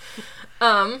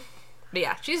 but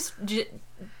yeah, she's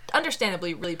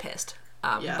understandably really pissed.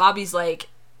 Yeah. Bobby's like,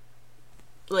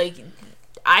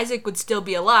 Isaac would still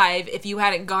be alive if you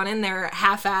hadn't gone in there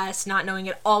half-assed, not knowing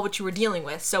at all what you were dealing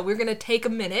with. So we're gonna take a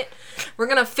minute. We're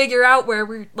gonna figure out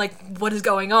what is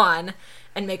going on,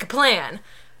 and make a plan.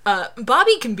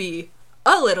 Bobby can be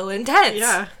a little intense.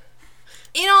 Yeah.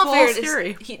 In all fairness,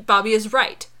 scary. Bobby is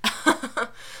right.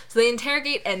 So they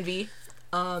interrogate Envy.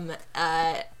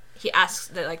 He asks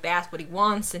they ask what he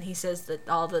wants, and he says that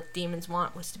all the demons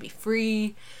want was to be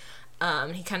free.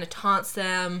 He kind of taunts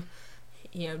them.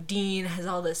 You know, Dean has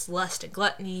all this lust and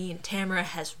gluttony, and Tamara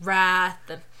has wrath,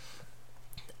 and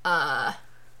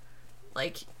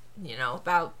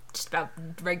about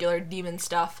regular demon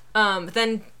stuff. But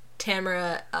then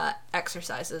Tamara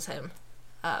exorcises him.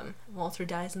 Walter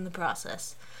dies in the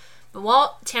process. But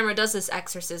while Tamara does this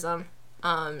exorcism,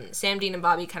 Sam, Dean, and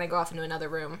Bobby kind of go off into another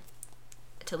room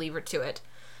to leave her to it.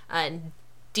 And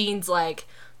Dean's like,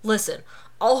 listen,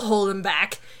 I'll hold him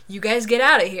back. You guys get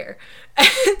out of here.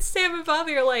 And Sam and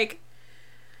Bobby are like,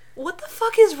 what the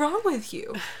fuck is wrong with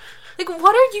you? Like,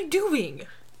 what are you doing?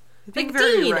 Being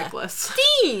very reckless.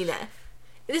 Dean!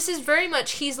 This is very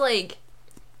much, he's like,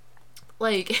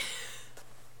 but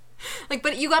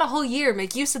you got a whole year.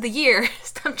 Make use of the year.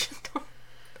 Stop just,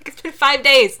 it's been 5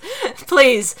 days.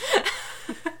 Please.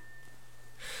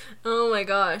 Oh my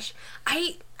gosh.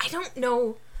 I don't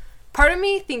know. Part of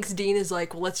me thinks Dean is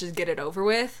like, well, let's just get it over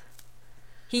with.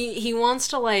 He wants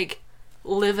to,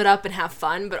 live it up and have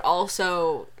fun, but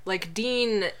also,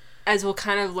 Dean, as we'll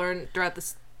kind of learn throughout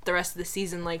the rest of the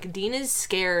season, Dean is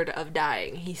scared of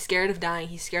dying. He's scared of dying.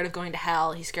 He's scared of going to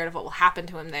hell. He's scared of what will happen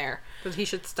to him there. But he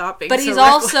should stop being But so he's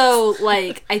reckless. also,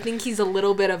 I think he's a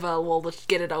little bit of a, well, let's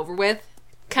get it over with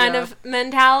kind of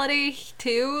mentality,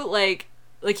 too.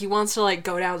 He wants to,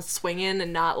 go down swinging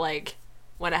and not,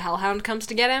 when a hellhound comes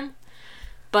to get him.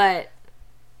 But,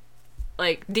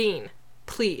 Dean,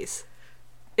 please.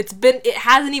 It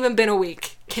hasn't even been a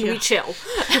week. Can we chill?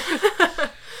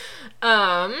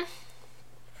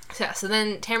 So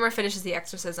then Tamara finishes the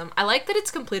exorcism. I like that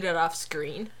it's completed off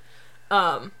screen.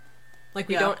 We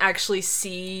don't actually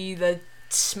see the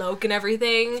smoke and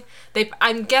everything.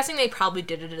 I'm guessing they probably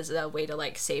did it as a way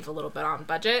to, save a little bit on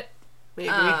budget. Maybe.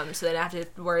 So they didn't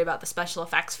have to worry about the special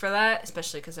effects for that,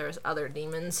 especially because there was other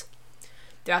demons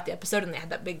throughout the episode, and they had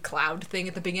that big cloud thing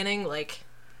at the beginning.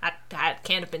 That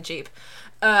can't have been cheap.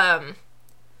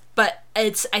 But But I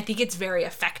think it's very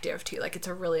effective too. Like, it's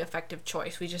a really effective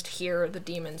choice. We just hear the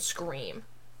demon scream,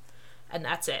 and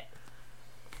that's it.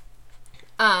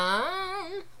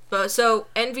 But so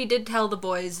Envy did tell the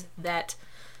boys that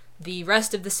the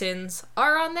rest of the sins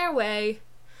are on their way.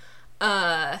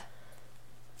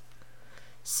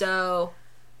 So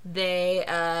they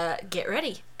get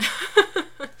ready.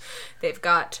 They've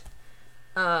got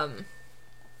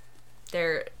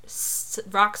their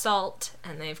rock salt,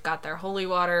 and they've got their holy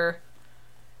water,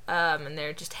 and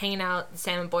they're just hanging out.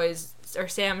 Sam and boys,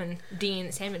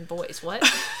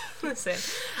 what? Listen,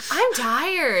 I'm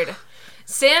tired.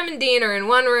 Sam and Dean are in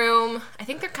one room. I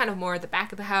think they're kind of more at the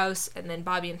back of the house, and then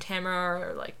Bobby and Tamara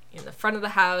are like in the front of the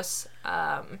house.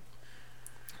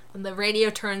 When the radio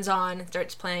turns on and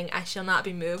starts playing I Shall Not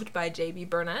Be Moved by J.B.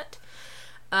 Burnett.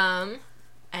 And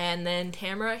then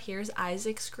Tamara hears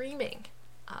Isaac screaming,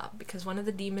 because one of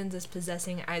the demons is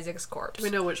possessing Isaac's corpse. Do we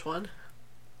know which one?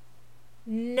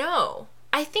 No.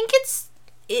 I think it's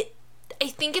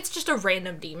just a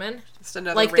random demon. Just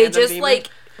another like, random they just, demon? like,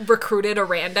 recruited a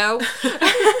rando.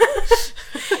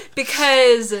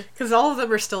 Because all of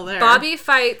them are still there. Bobby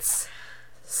fights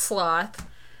Sloth.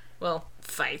 Well,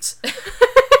 fights.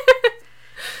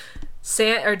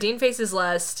 Dean faces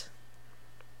Lust.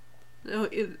 No,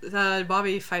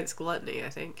 Bobby fights Gluttony, I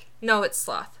think. No, it's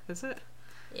Sloth. Is it?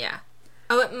 Yeah.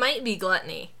 Oh, it might be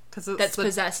Gluttony. Because that's the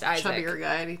possessed Isaac. chubbier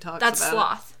guy, and he talks That's about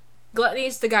Sloth.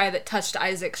 Gluttony's the guy that touched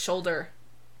Isaac's shoulder.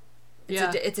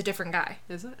 It's a different guy.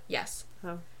 Is it? Yes.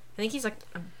 Oh. I think he's like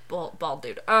a bald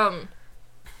dude. Let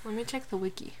me check the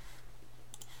wiki.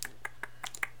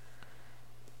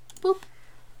 Boop.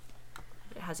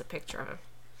 It has a picture of him.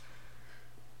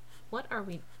 What are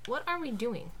we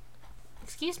doing?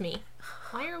 Excuse me.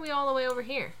 Why are we all the way over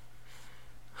here?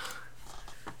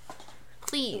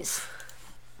 Please.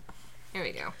 There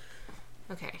we go.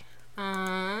 Okay.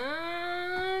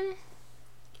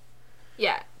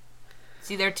 Yeah.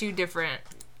 See, they're two different.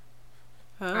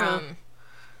 Oh.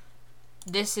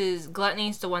 This is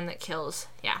Gluttony's the one that kills.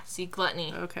 Yeah, see,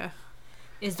 Gluttony Okay.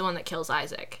 is the one that kills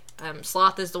Isaac.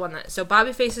 Sloth is the one that. So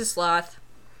Bobby faces Sloth.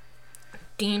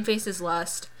 Dean faces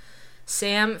Lust.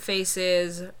 Sam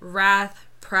faces Wrath,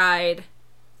 Pride,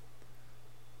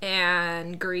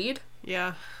 and Greed.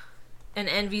 Yeah. And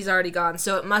Envy's already gone,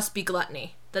 so it must be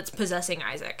Gluttony that's possessing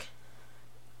Isaac.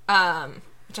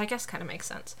 Which I guess kind of makes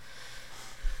sense.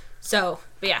 So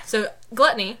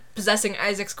Gluttony possessing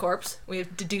Isaac's corpse.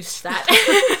 We've deduced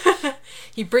that.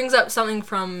 He brings up something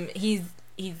from he's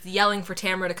yelling for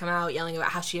Tamara to come out, yelling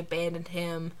about how she abandoned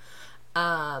him,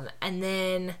 and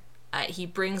then he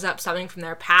brings up something from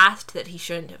their past that he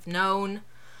shouldn't have known.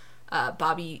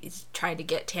 Bobby is trying to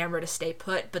get Tamara to stay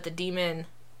put, but the demon,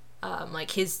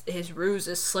 like his ruse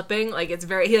is slipping. Like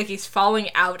he's falling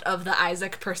out of the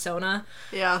Isaac persona.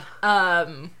 Yeah.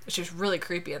 Which is really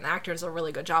creepy, and the actors do a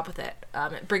really good job with it.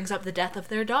 It brings up the death of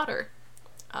their daughter,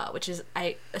 which is,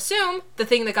 I assume, the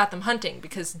thing that got them hunting,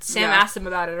 because Sam asked them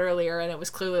about it earlier, and it was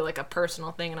clearly like a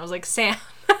personal thing, and I was like, Sam,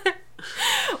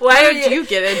 How did you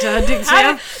get into hunting,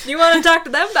 Sam? You want to talk to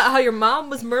them about how your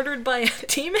mom was murdered by a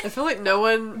demon? I feel like none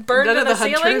of Burned in the the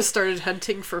ceiling? hunters started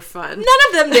hunting for fun. None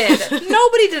of them did.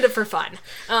 Nobody did it for fun.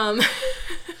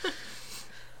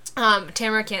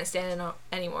 Tamara can't stand it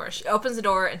anymore. She opens the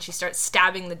door and she starts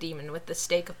stabbing the demon with the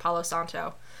stake of Palo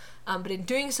Santo. But in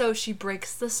doing so, she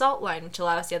breaks the salt line, which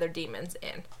allows the other demons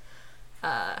in.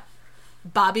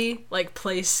 Bobby, like,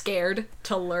 plays scared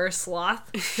to lure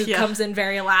Sloth, who comes in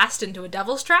very last into a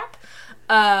devil's trap.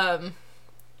 I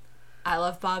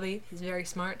love Bobby. He's very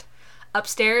smart.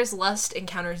 Upstairs, Lust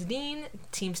encounters Dean,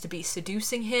 seems to be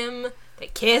seducing him. They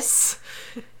kiss.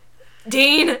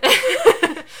 Dean!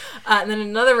 And then in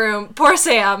another room, poor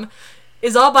Sam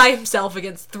is all by himself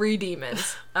against 3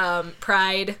 demons.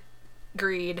 Pride,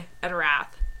 Greed, and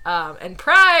Wrath. And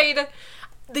Pride...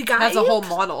 The guy has a whole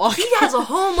monologue. He has a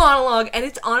whole monologue, and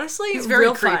it's honestly very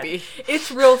real creepy. Fun.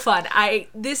 It's real fun.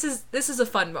 This is a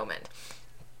fun moment.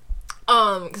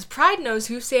 Because Pride knows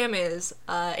who Sam is.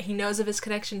 He knows of his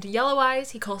connection to Yellow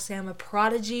Eyes. He calls Sam a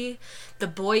prodigy, the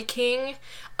Boy King.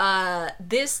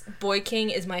 This Boy King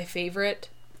is my favorite,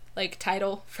 like,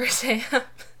 title for Sam.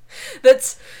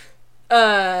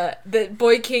 That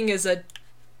Boy King is a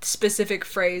specific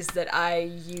phrase that I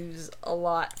use a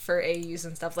lot for AUs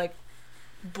and stuff, like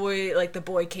the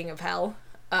Boy King of Hell.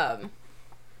 I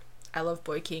love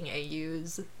Boy King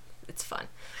AUs. It's fun.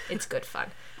 It's good fun.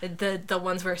 The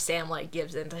ones where Sam, like,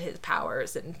 gives into his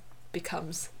powers and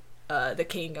becomes the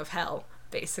king of hell,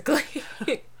 basically.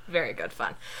 Very good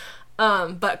fun.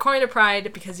 But according to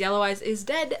Pride, because Yellow Eyes is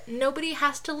dead, nobody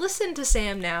has to listen to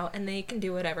Sam now, and they can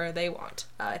do whatever they want.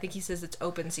 I think he says it's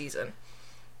open season.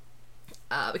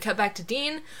 We cut back to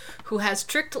Dean, who has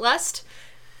tricked Lust,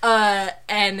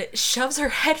 and shoves her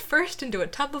head first into a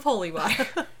tub of holy water.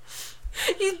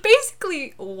 He's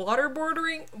basically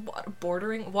waterboarding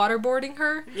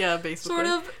her. Yeah, basically. Sort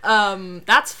of.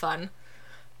 That's fun.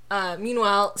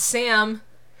 Meanwhile, Sam,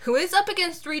 who is up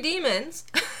against 3 demons,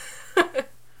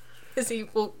 as he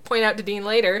will point out to Dean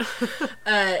later,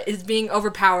 is being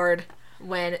overpowered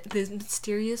when this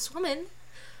mysterious woman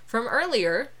from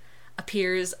earlier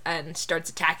appears and starts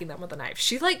attacking them with a knife.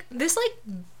 She does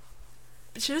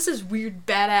this weird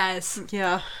badass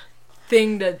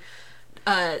thing to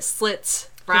slits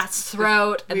Rat's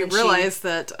throat, and we then realize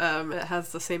that it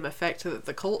has the same effect that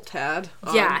the Colt had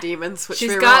on demons, which we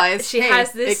realize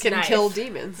has this it can knife. kill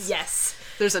demons. Yes.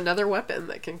 There's another weapon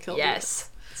that can kill demons.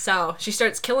 So she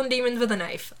starts killing demons with a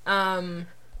knife.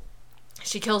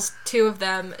 She kills 2 of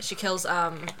them. She kills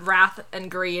Wrath and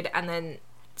Greed, and then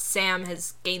Sam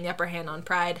has gained the upper hand on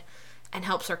Pride and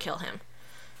helps her kill him.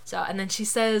 So, and then she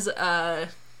says,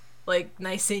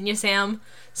 nice seeing you, Sam.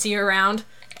 See you around.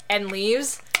 And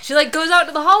leaves. She goes out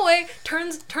to the hallway,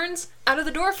 turns out of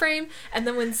the door frame, and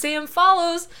then when Sam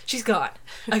follows, she's gone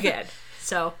again.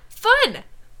 So fun.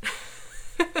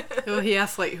 Well, he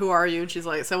asks who are you? And she's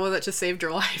like, someone that just saved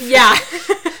your life. Yeah.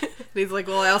 And he's like,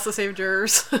 well, I also saved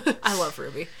yours. I love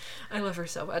Ruby. I love her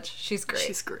so much. She's great.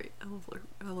 She's great. I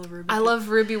love Ruby. I love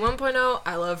Ruby 1.0.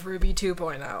 I love Ruby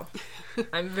 2.0.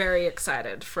 I'm very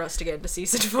excited for us to get into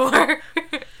season 4.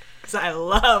 Because I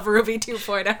love Ruby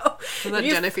 2.0. Isn't that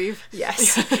Genevieve?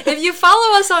 Yes. If you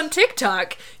follow us on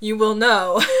TikTok, you will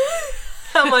know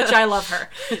how much I love her.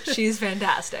 She's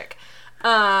fantastic.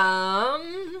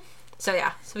 So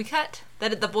we cut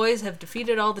that the boys have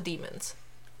defeated all the demons.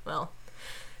 Well,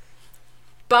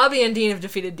 Bobby and Dean have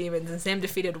defeated demons, and Sam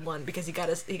defeated 1 because he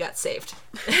got saved.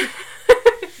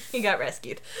 He got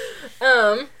rescued.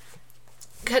 Cut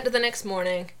to the next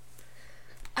morning.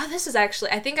 Oh, this is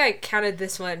actually... I think I counted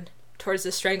this one towards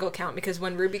the strangle count, because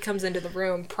when Ruby comes into the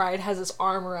room, Pride has his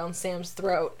arm around Sam's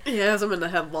throat. He has him in a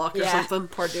headlock or something.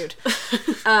 Poor dude.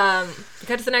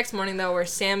 Cut to the next morning, though, where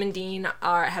Sam and Dean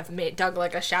have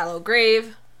dug a shallow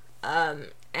grave, and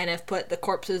have put the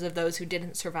corpses of those who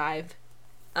didn't survive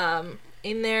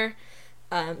in there.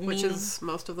 Which is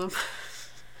most of them.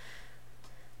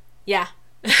 Yeah.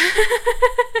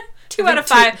 2 out of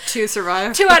 5. 2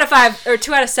 survived. 2 out of 5, or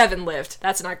 2 out of 7 lived.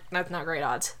 That's not great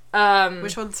odds.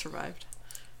 Which one survived?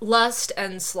 Lust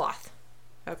and Sloth.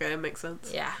 Okay, that makes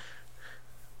sense. Yeah.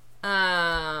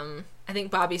 I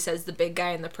think Bobby says the big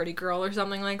guy and the pretty girl or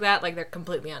something like that. They're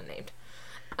completely unnamed.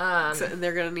 So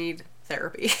they're gonna need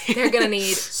therapy. They're gonna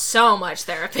need so much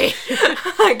therapy.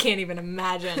 I can't even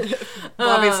imagine.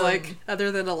 Bobby's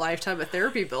other than a lifetime of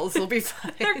therapy bills, they'll be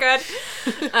fine. They're good.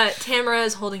 Tamara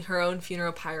is holding her own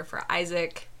funeral pyre for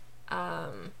Isaac.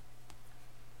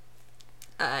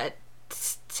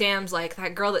 Sam's like,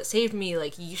 that girl that saved me,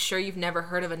 you sure you've never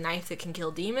heard of a knife that can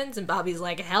kill demons? And Bobby's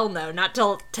like, hell no, not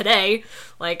till today.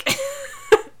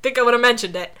 Think I would have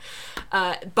mentioned it.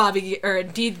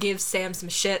 Dean gives Sam some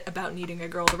shit about needing a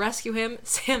girl to rescue him.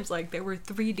 Sam's like, there were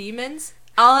 3 demons?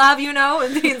 I'll have you know.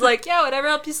 And Dean's like, yeah, whatever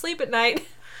helped you sleep at night.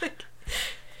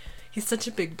 He's such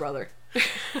a big brother.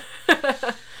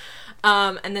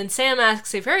 And then Sam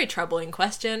asks a very troubling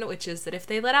question, which is that if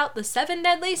they let out the 7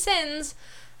 deadly sins...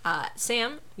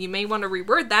 Sam, you may want to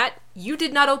reword that. You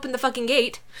did not open the fucking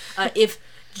gate. If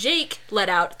Jake let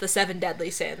out the 7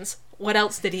 deadly sins, what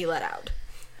else did he let out?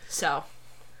 So,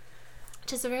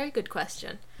 which is a very good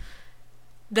question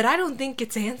that I don't think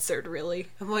gets answered, really.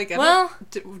 I'm like,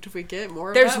 did we get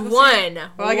more? There's of that one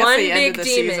the big demon,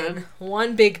 season.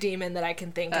 One big demon that I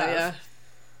can think of. Yeah.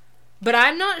 But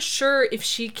I'm not sure if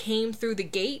she came through the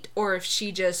gate or if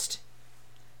she just,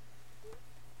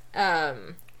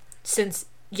 since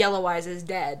Yellow Eyes is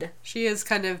dead. She is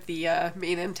kind of the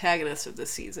main antagonist of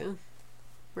this season,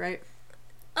 right?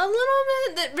 A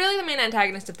little bit. Really, the main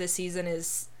antagonist of this season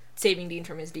is saving Dean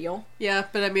from his deal. Yeah,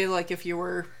 but I mean, if you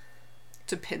were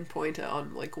to pinpoint it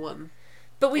on, one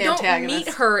But we don't meet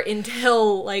her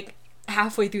until,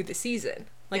 halfway through the season.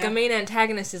 A main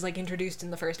antagonist is, introduced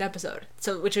in the first episode.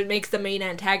 So, which makes the main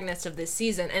antagonist of this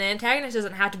season. An antagonist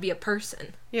doesn't have to be a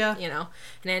person. Yeah.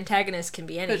 An antagonist can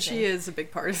be anything. But she is a big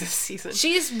part of this season.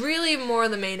 She's really more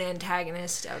the main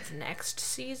antagonist of next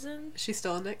season. Is she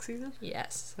still in next season?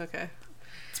 Yes. Okay.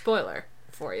 Spoiler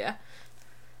for you.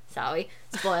 Sorry.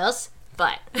 Spoils.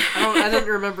 But. I didn't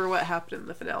remember what happened in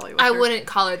the finale with I her. wouldn't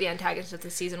call her the antagonist of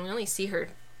this season. We only see her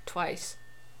twice.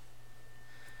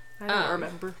 I don't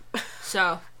remember.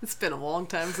 So it's been a long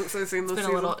time since I've seen this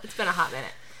season. It's been a hot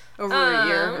minute. Over a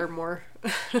year or more.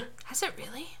 Has it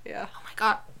really? Yeah. Oh my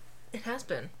god. It has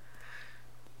been.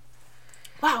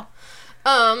 Wow.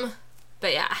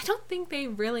 But yeah, I don't think they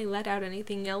really let out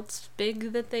anything else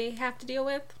big that they have to deal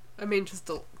with. I mean, just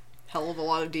a hell of a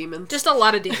lot of demons. Just a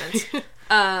lot of demons.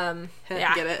 Yeah.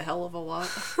 Get it? Hell of a lot.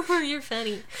 You're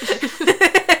funny.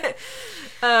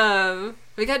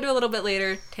 We got to a little bit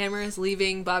later. Tamara is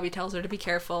leaving. Bobby tells her to be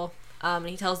careful. And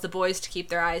he tells the boys to keep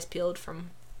their eyes peeled for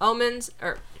omens.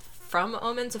 I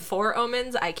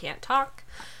can't talk.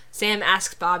 Sam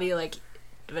asks Bobby, like,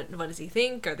 what does he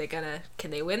think?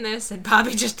 Can they win this? And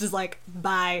Bobby just is like,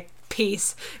 bye,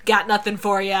 peace, got nothing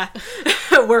for ya.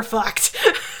 We're fucked.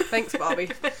 Thanks, Bobby.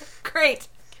 Great.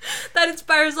 That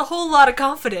inspires a whole lot of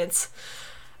confidence.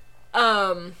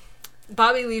 Bobby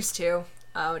leaves too,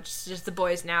 which is just the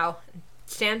boys now.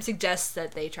 Sam suggests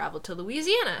that they travel to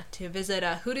Louisiana to visit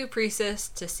a hoodoo priestess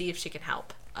to see if she can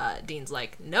help. Dean's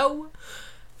like, no.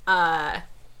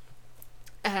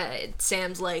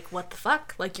 Sam's like, what the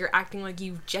fuck? Like, you're acting like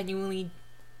you genuinely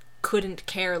couldn't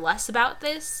care less about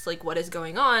this? Like, what is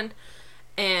going on?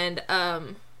 And,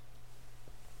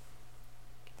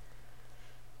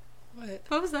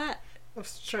 What was that? I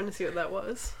was trying to see what that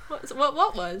was.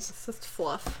 What was? It's just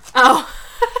fluff. Oh.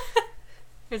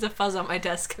 There's a fuzz on my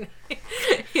desk.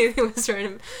 He was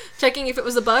checking if it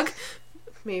was a bug.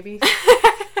 Maybe.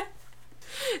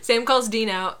 Sam calls Dean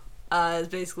out.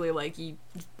 Basically like, you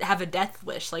have a death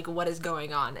wish, like, what is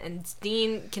going on? And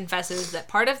Dean confesses that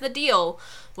part of the deal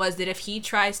was that if he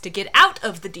tries to get out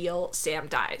of the deal, Sam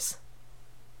dies.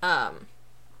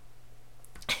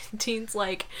 Sam's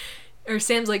like,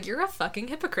 you're a fucking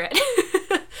hypocrite.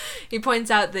 He points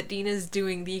out that Dean is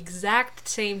doing the exact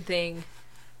same thing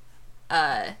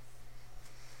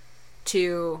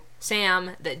to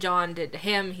Sam that John did to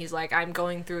him. He's like, I'm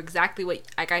going through exactly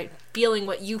I'm feeling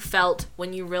what you felt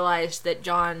when you realized that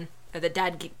that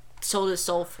Dad sold his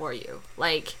soul for you.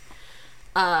 Like,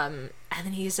 and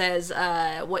then he says,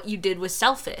 what you did was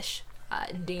selfish.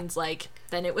 And Dean's like,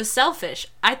 then it was selfish.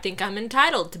 I think I'm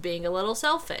entitled to being a little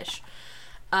selfish.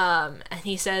 And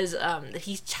he says, that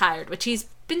he's tired, which he's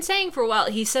been saying for a while.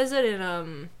 He says it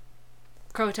in,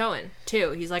 Croatoan,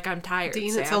 too. He's like, I'm tired,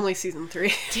 Dean, Sam. It's only season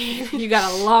 3. Dean, you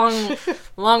got a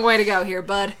long way to go here,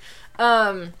 bud.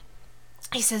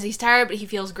 He says he's tired, but he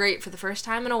feels great for the first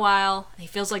time in a while. He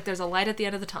feels like there's a light at the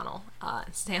end of the tunnel.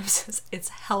 Sam says, it's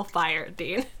hellfire,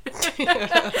 Dean. Which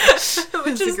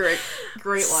It's is a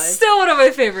great line. still one of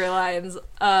my favorite lines.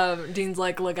 Dean's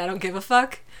like, look, I don't give a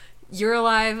fuck. You're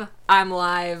alive. I'm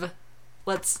alive.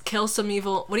 Let's kill some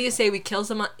evil... What do you say? We kill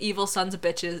some evil sons of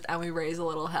bitches and we raise a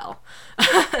little hell.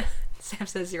 Sam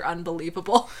says, you're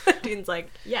unbelievable. Dean's like,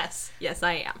 yes,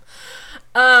 I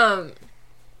am.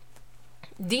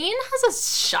 Dean has a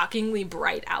shockingly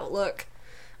bright outlook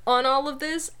on all of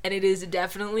this, and it is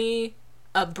definitely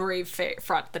a brave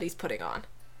front that he's putting on.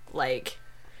 Like,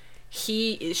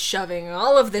 he is shoving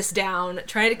all of this down,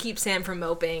 trying to keep Sam from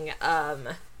moping.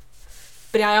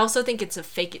 But I also think it's a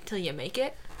fake it till you make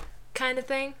it kind of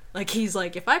thing. Like, he's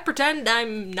like, if I pretend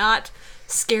I'm not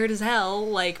scared as hell,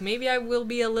 like, maybe I will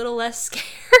be a little less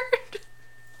scared.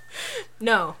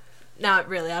 No, not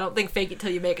really. I don't think fake it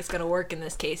till you make it's gonna work in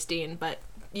this case, Dean, but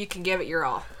you can give it your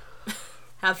all.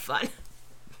 Have fun.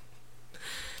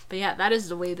 But yeah, that is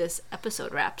the way this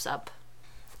episode wraps up.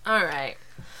 Alright.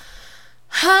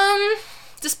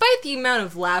 Despite the amount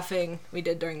of laughing we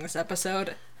did during this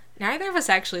episode, neither of us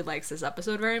actually likes this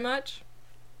episode very much.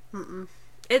 Mm-mm.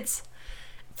 It's,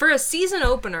 for a season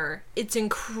opener, it's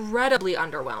incredibly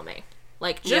underwhelming.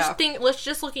 Like, let's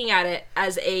just looking at it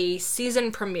as a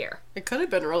season premiere. It could have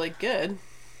been really good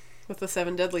with the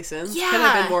 7 Deadly Sins. Yeah. Could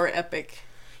have been more epic.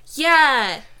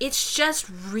 Yeah, it's just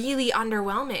really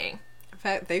underwhelming. In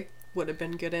fact, they would have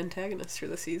been good antagonists for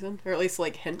the season. Or at least,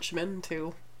 like, henchmen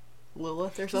to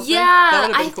Lilith or something. Yeah, that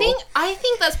would have been cool. I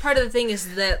think that's part of the thing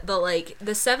is that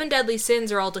the 7 deadly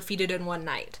sins are all defeated in one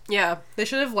night. Yeah, they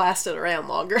should have lasted around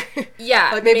longer.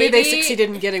 Yeah, like maybe they succeeded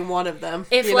in getting one of them.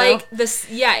 If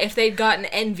if they'd gotten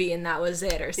envy and that was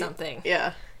it or something.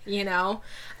 Yeah, you know,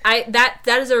 that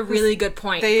is a really good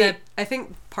point. I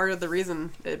think part of the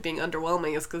reason it being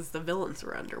underwhelming is because the villains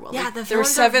were underwhelming. Yeah, there were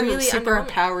 7 really super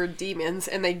powered demons,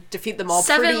 and they defeat them all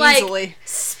pretty easily.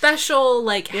 Special,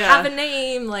 have a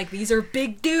name. Like, these are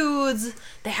big dudes.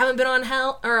 They haven't been on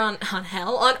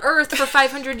Earth for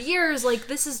 500 years. Like,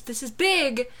 this is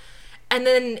big. And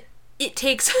then it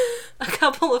takes a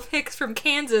couple of hicks from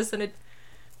Kansas and a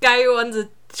guy who owns a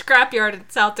scrapyard in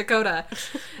South Dakota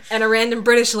and a random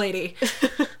British lady.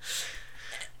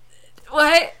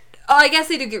 What? Oh, I guess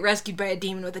they do get rescued by a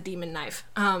demon with a demon knife.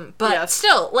 But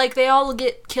still, like, they all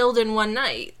get killed in one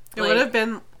night. It would have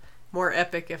been more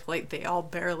epic if, like, they all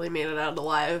barely made it out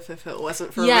alive if it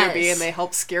wasn't for Yes. Ruby and they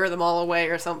helped scare them all away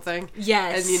or something.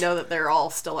 Yes. And you know that they're all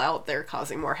still out there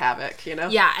causing more havoc, you know?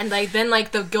 Yeah, and, like, then,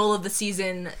 like, the goal of the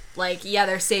season, like, yeah,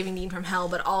 they're saving Dean from hell,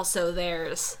 but also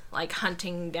there's, like,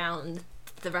 hunting down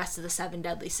the rest of the 7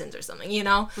 deadly sins or something, you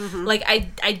know? Like,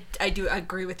 I do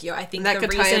agree with you. I think And that the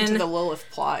could reason... tie into the Lilith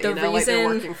plot, you know? Like, they're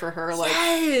working for her, like...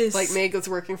 Yes! Like, Meg was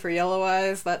working for Yellow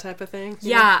Eyes, that type of thing. you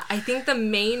know? Yeah, I think the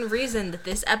main reason that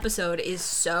this episode is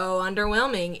so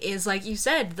underwhelming is, like you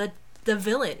said, the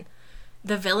villain.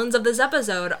 The villains of this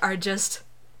episode are just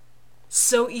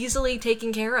so easily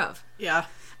taken care of. Yeah.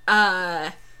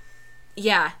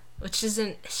 Yeah, which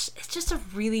isn't... It's just a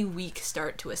really weak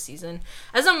start to a season.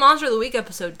 As a Monster of the Week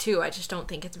episode, too, I just don't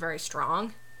think it's very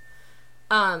strong.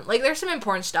 Like, there's some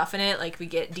important stuff in it. Like, we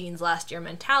get Dean's last year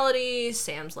mentality.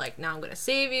 Sam's like, now I'm gonna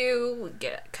save you. We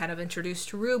get kind of introduced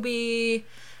to Ruby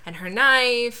and her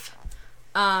knife.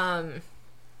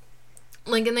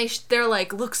 Like, and they're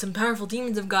like, look, some powerful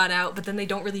demons have got out, but then they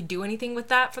don't really do anything with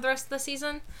that for the rest of the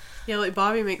season. Yeah, like,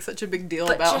 Bobby makes such a big deal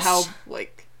But about just- how,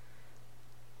 like...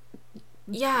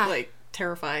 Yeah. Like,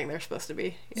 terrifying they're supposed to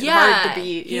be. And Yeah. hard to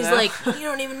beat, you He's know? like, you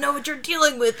don't even know what you're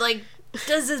dealing with. Like,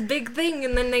 does this big thing,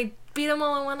 and then they beat them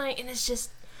all in one night, and it's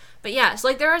just... But yeah, so,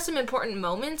 like, there are some important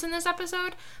moments in this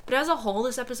episode, but as a whole,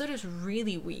 this episode is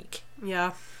really weak.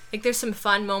 Yeah. Like, there's some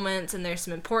fun moments, and there's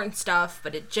some important stuff,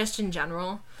 but it just in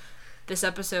general, this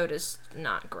episode is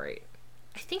not great.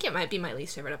 I think it might be my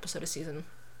least favorite episode of season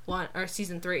 1, or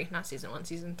season 3, not season 1,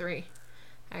 season 3,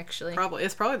 actually. Probably.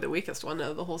 It's probably the weakest one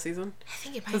of the whole season. I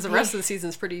think it might Because be. the rest of the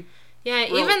season's pretty... Yeah,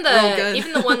 real even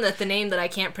good. the one the name that I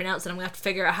can't pronounce that I'm gonna have to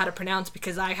figure out how to pronounce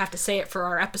because I have to say it for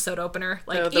our episode opener.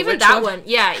 Like The even witch that one? one,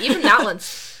 yeah, even that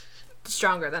one's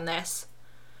stronger than this.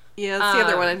 Yeah, that's the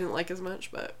other one I didn't like as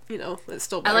much, but, you know, it's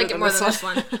still I better like it than more than this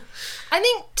one. I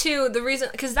think too the reason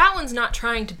because that one's not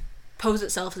trying to pose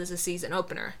itself as a season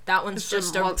opener. That one's It's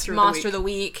just a a Monster monster of the of the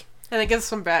week. And it gives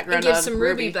some background It gives on some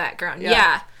Ruby background. Yeah.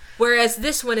 Yeah. Whereas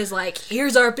this one is like,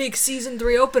 here's our big season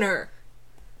 3 opener.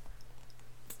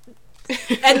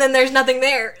 And then there's nothing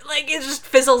there. Like, it just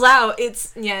fizzles out.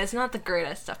 It's not the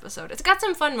greatest episode. It's got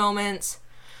some fun moments.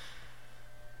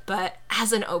 But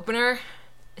as an opener,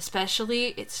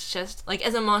 especially, it's just, like,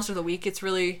 as a Monster of the Week, it's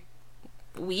really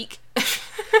weak.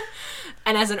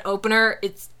 And as an opener,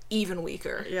 it's even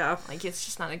weaker. Yeah. Like, it's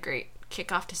just not a great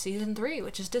kickoff to season 3,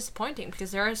 which is disappointing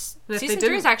because And if they season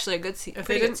 3 is didn't- actually a good If they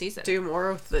pretty good didn't season. do more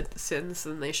of the sins,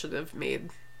 then they should have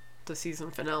made the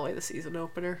season finale the season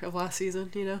opener of last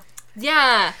season, you know?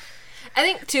 Yeah. I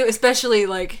think, too, especially,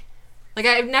 like,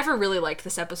 I've never really liked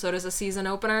this episode as a season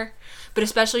opener, but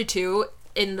especially, too,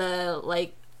 in the,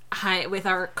 like, with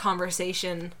our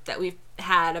conversation that we've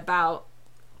had about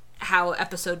how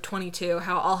episode 22,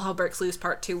 how All Hell Breaks Loose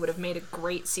Part 2 would have made a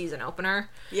great season opener.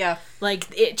 Yeah. Like,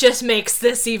 it just makes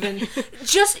this even...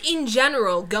 just in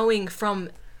general, going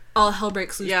from All Hell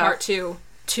Breaks Loose Yeah. Part 2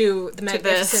 to The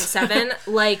Magnificent this. Seven,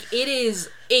 like, it is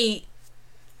a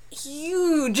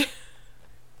huge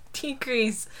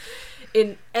decrease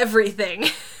in everything.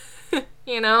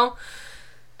 You know?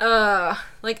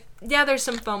 Like, yeah, there's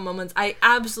some fun moments. I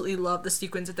absolutely love the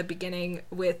sequence at the beginning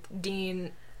with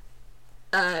Dean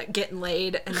getting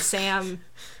laid and Sam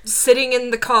sitting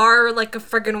in the car like a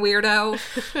friggin' weirdo.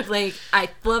 Like, I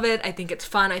love it. I think it's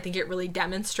fun. I think it really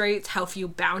demonstrates how few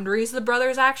boundaries the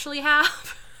brothers actually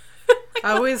have.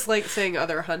 I always like seeing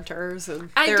other hunters and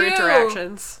I their do.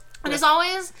 interactions. And it's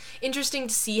always interesting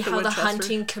to see how the Winchesters.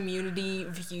 hunting community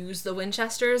views the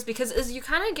Winchesters, because as we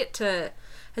get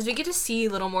to see a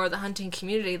little more of the hunting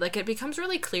community, like, it becomes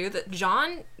really clear that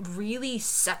John really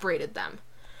separated them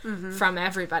from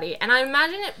everybody. And I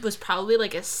imagine it was probably,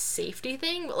 like, a safety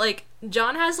thing, but, like,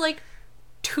 John has, like,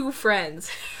 2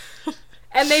 friends.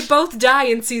 And they both die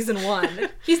in season 1.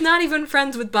 He's not even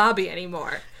friends with Bobby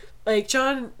anymore. Like,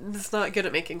 John is not good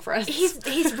at making friends.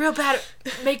 He's real bad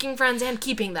at making friends and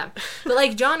keeping them. But,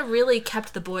 like, John really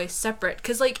kept the boys separate.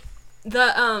 Because, like,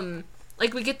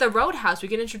 like, we get the Roadhouse. We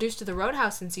get introduced to the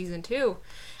Roadhouse in season 2.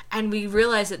 And we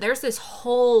realize that there's this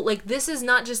whole, like, this is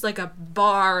not just, like, a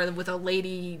bar with a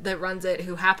lady that runs it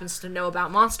who happens to know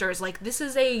about monsters. Like, this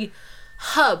is a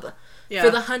hub Yeah. for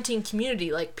the hunting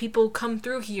community. Like, people come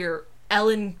through here.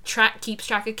 Ellen keeps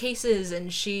track of cases,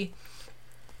 and she...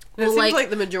 And it will, seems like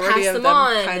the majority pass of them them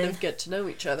on kind and- of get to know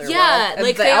each other Yeah, well. And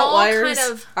like, the they all outliers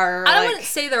kind of... are I like... wouldn't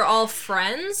say they're all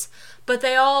friends, but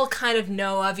they all kind of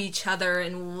know of each other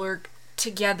and work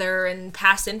together and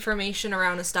pass information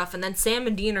around and stuff. And then Sam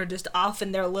and Dean are just off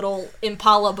in their little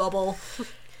Impala bubble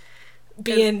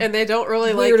being... and they don't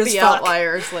really like weird as the fuck.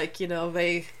 outliers. Like, you know,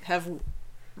 they have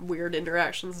weird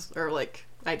interactions or, like,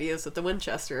 ideas with the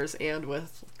Winchesters and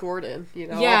with Gordon. You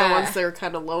know, all Yeah. the ones that are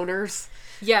kind of loners.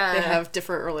 Yeah. They have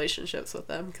different relationships with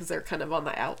them because they're kind of on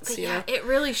the outs, But you yeah, know? it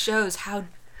really shows how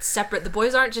separate the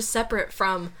boys aren't just separate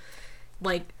from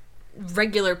like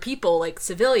regular people, like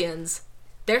civilians.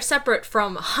 They're separate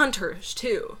from hunters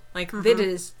too. Like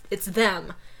it's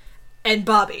them and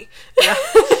Bobby. Yeah.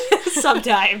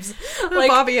 Sometimes, like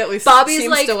Bobby at least Bobby's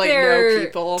seems like to like their know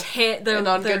people and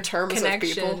on good terms with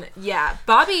people. Yeah,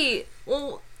 Bobby.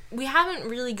 Well, we haven't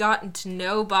really gotten to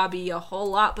know Bobby a whole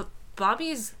lot, but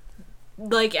Bobby's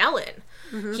like Ellen.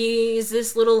 He's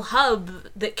this little hub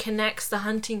that connects the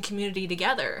hunting community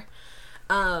together.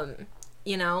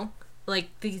 You know, like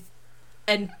the,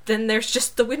 and then there's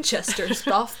just the Winchesters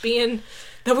off being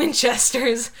the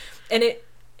Winchesters, and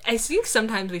I think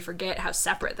sometimes we forget how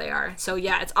separate they are. So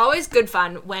yeah, it's always good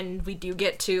fun when we do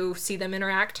get to see them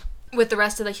interact with the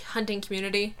rest of the hunting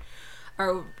community,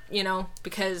 or, you know,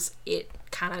 because it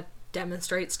kind of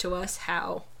demonstrates to us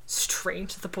how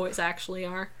strange the boys actually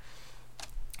are.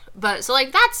 But, so,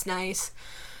 like, that's nice.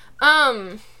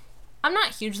 I'm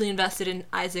not hugely invested in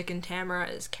Isaac and Tamara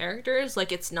as characters.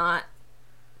 Like, it's not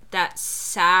that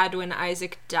sad when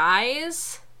Isaac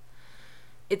dies.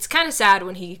 It's kind of sad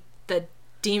when the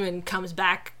demon comes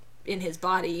back in his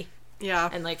body Yeah.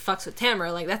 and, like, fucks with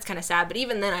Tamara. Like, that's kind of sad. But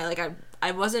even then, I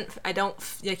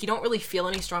don't, like, you don't really feel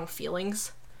any strong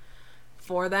feelings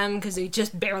for them because they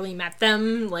just barely met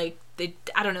them. Like,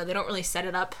 I don't know, they don't really set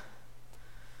it up.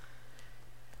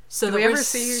 So Did we ever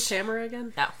see Tamara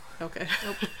again? No. Okay.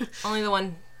 Nope. Only the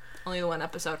one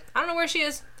episode. I don't know where she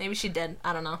is. Maybe she did.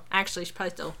 I don't know. Actually, she's probably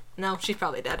still... No, she's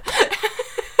probably dead.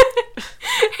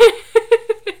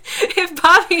 If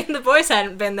Bobby and the boys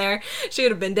hadn't been there, she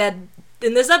would have been dead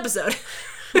in this episode.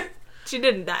 She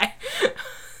didn't die.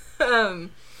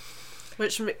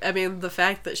 Which, I mean, the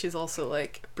fact that she's also,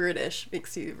 like, British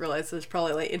makes you realize there's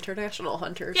probably, like, international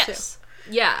hunters, Yes.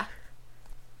 too. Yeah.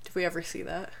 Did we ever see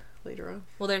that later on?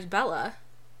 Well, there's Bella.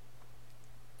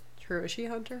 True, is she a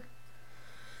hunter?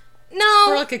 No.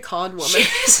 Or, like, a con woman.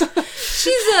 She's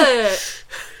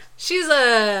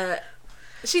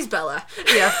Bella.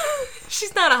 Yeah.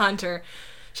 She's not a hunter.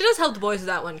 She does help the boys with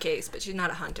that one case, but she's not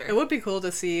a hunter. It would be cool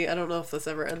to see, I don't know if this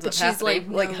ever ends But up she's,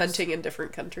 happening, like, like hunting in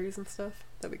different countries and stuff.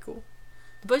 That'd be cool.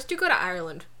 The boys do go to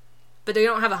Ireland, but they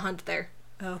don't have a hunt there.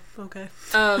 Oh, okay.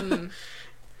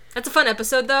 That's a fun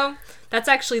episode, though. That's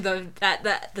actually the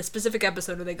specific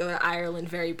episode where they go to Ireland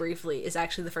very briefly is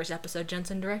actually the first episode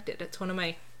Jensen directed. It's one of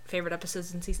my favorite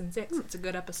episodes in season 6. It's a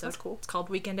good episode. That's cool. It's called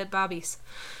Weekend at Bobby's.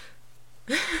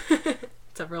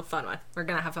 It's a real fun one. We're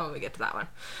gonna have fun when we get to that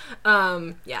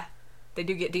one. Yeah. They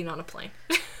do get Dean on a plane.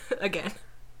 Again.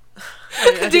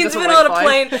 I think Dean's that's been white on a fly.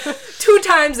 plane 2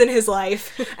 times in his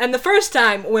life, and the first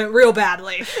time went real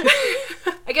badly.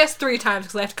 I guess 3 times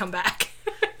because I have to come back.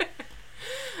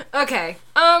 Okay.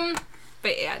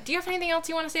 But yeah, do you have anything else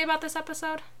you want to say about this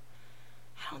episode?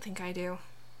 I don't think I do.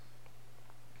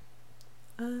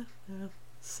 Yeah.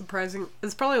 Surprising.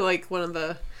 It's probably like one of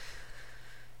the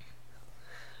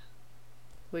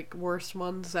like worst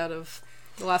ones out of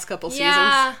the last couple seasons.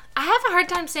 Yeah, I have a hard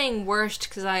time saying worst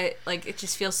because it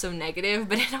just feels so negative,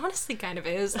 but it honestly kind of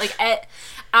is. Like,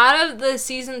 out of the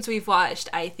seasons we've watched,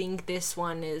 I think this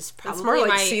one is probably It's more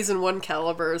like season 1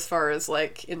 caliber as far as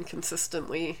like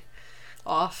inconsistently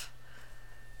off.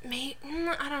 I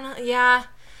don't know. Yeah,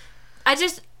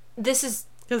 this is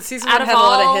Because season out 1 of had a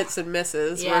lot all- of hits and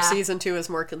misses, Yeah. where season 2 is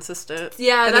more consistent.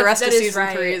 Yeah, and the rest that of is season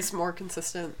right. 3 is more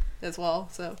consistent as well.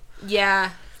 So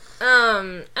yeah.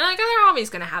 And like they're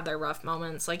always gonna have their rough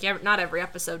moments. Like, not every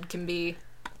episode can be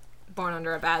Born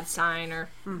Under a Bad Sign or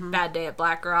Bad Day at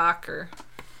Black Rock or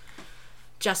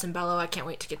Justin Bellow. I can't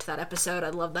wait to get to that episode. I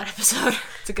love that episode.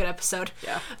 It's a good episode.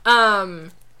 yeah,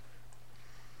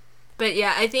 But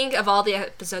yeah, I think of all the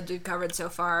episodes we've covered so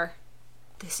far,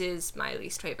 this is my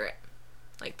least favorite.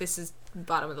 Like, this is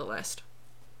bottom of the list.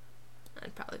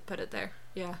 I'd probably put it there.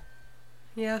 Yeah.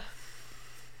 yeah.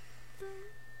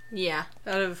 Yeah.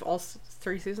 Out of all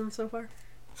 3 seasons so far.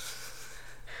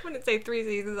 I wouldn't say 3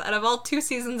 seasons. Out of all 2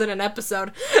 seasons in an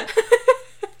episode.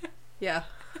 Yeah.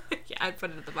 Yeah, I'd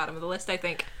put it at the bottom of the list, I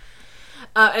think.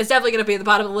 It's definitely going to be at the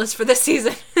bottom of the list for this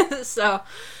season. So,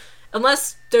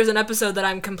 unless there's an episode that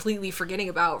I'm completely forgetting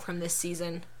about from this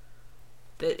season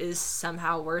that is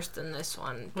somehow worse than this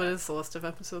one. What is the list of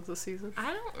episodes this season?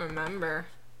 I don't remember.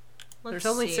 There's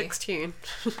only see. 16.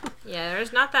 Yeah,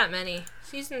 there's not that many.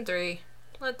 Season 3.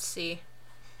 Let's see.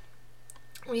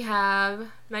 We have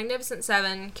Magnificent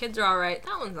Seven, Kids Are Alright.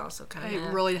 That one's also kind I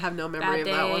of... really have no memory Bad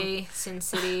of that one. Day, Sin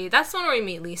City. That's the one where we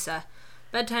meet Lisa.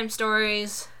 Bedtime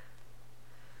Stories.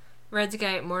 Red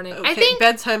Sky Morning. Okay, I think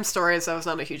bedtime stories I was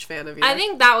not a huge fan of either. I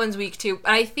think that one's weak too.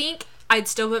 But I think I'd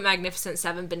still put Magnificent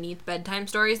Seven beneath Bedtime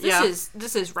Stories.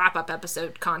 This is wrap up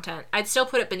episode content. I'd still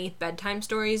put it beneath Bedtime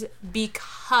Stories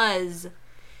because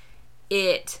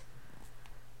it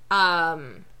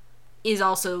is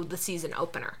also the season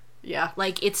opener. Yeah.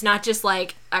 Like, it's not just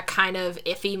like a kind of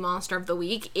iffy monster of the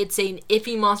week. It's an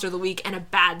iffy monster of the week and a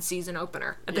bad season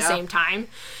opener at the same time.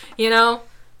 You know?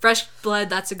 Fresh Blood,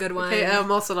 that's a good one. Okay,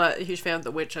 I'm also not a huge fan of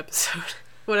the witch episode.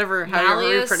 However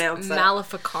you pronounce that.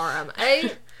 Maleficarum.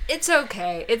 It's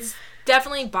okay. It's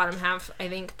definitely bottom half, I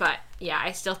think. But, yeah,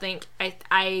 I still think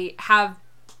I'm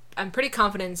pretty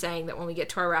confident in saying that when we get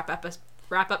to our wrap-up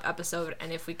episode,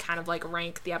 and if we kind of, like,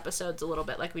 rank the episodes a little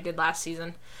bit like we did last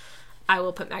season, I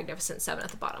will put Magnificent Seven at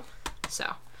the bottom.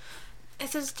 So,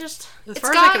 it's just... As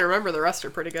far as I can remember, the rest are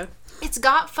pretty good. It's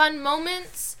got fun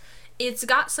moments. It's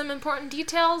got some important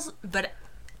details, but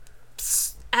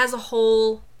as a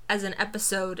whole, as an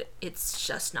episode, it's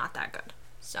just not that good.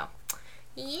 So,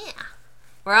 yeah.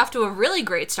 We're off to a really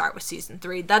great start with season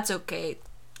 3. That's okay.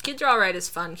 Kids Are Alright is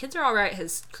fun. Kids Are Alright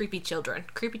has creepy children.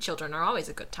 Creepy children are always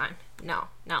a good time. No,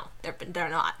 they're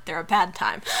not. They're a bad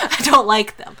time. I don't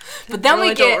like them. But then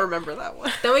I don't remember that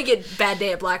one. Then we get Bad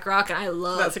Day at Black Rock, and I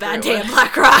love Bad Day one. at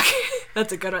Black Rock.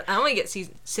 That's a good one. I only get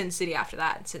Sin City after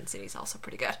that, and Sin City's also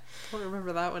pretty good. I don't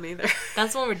remember that one either.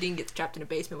 That's the one where Dean gets trapped in a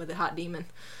basement with a hot demon.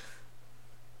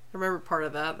 I remember part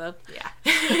of that, then.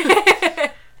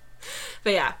 Yeah.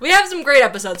 But yeah, we have some great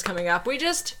episodes coming up.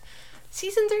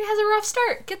 Season 3 has a rough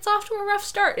start. Gets off to a rough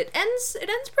start. It ends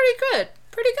pretty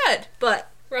good, but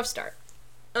rough start.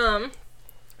 But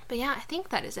yeah, I think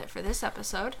that is it for this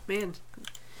episode. Man,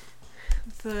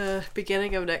 the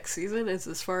beginning of next season is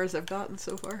as far as I've gotten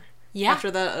so far. Yeah.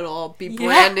 After that, it'll all be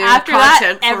brand new After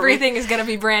content that, everything is gonna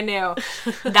be brand new.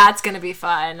 That's gonna be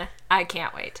fun. I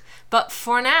can't wait. But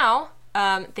for now,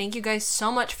 thank you guys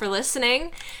so much for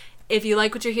listening. If you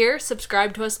like what you hear,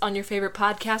 subscribe to us on your favorite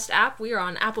podcast app. We are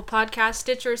on Apple Podcasts,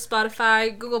 Stitcher,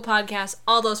 Spotify, Google Podcasts,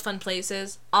 all those fun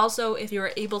places. Also, if you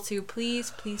are able to,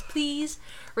 please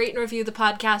rate and review the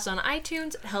podcast on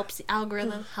iTunes. It helps the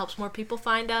algorithm, helps more people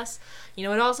find us. You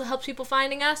know what also helps people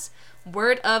finding us?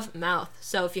 Word of mouth.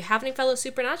 So if you have any fellow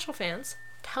Supernatural fans,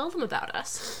 tell them about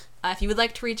us. If you would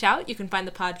like to reach out, you can find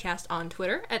the podcast on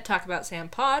Twitter at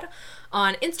TalkAboutSamPod,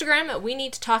 on Instagram at We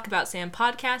Need to Talk About Sam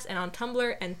Podcast, and on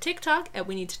Tumblr and TikTok at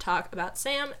We Need to Talk About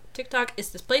Sam. TikTok is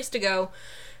the place to go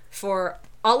for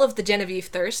all of the Genevieve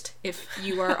thirst, if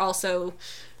you are also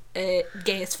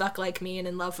gay as fuck like me and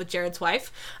in love with Jared's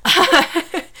wife.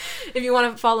 If you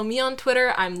want to follow me on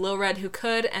Twitter, I'm Lil Red Who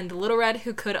Could, and Little Red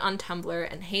Who Could on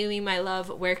Tumblr. And Haley, my love,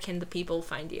 where can the people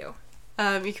find you?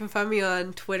 You can find me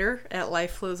on Twitter at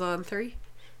LifeFlowsOn3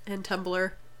 and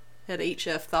Tumblr at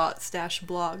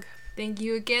HFThoughts-blog. Thank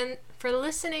you again for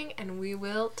listening, and we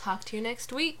will talk to you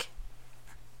next week.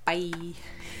 Bye.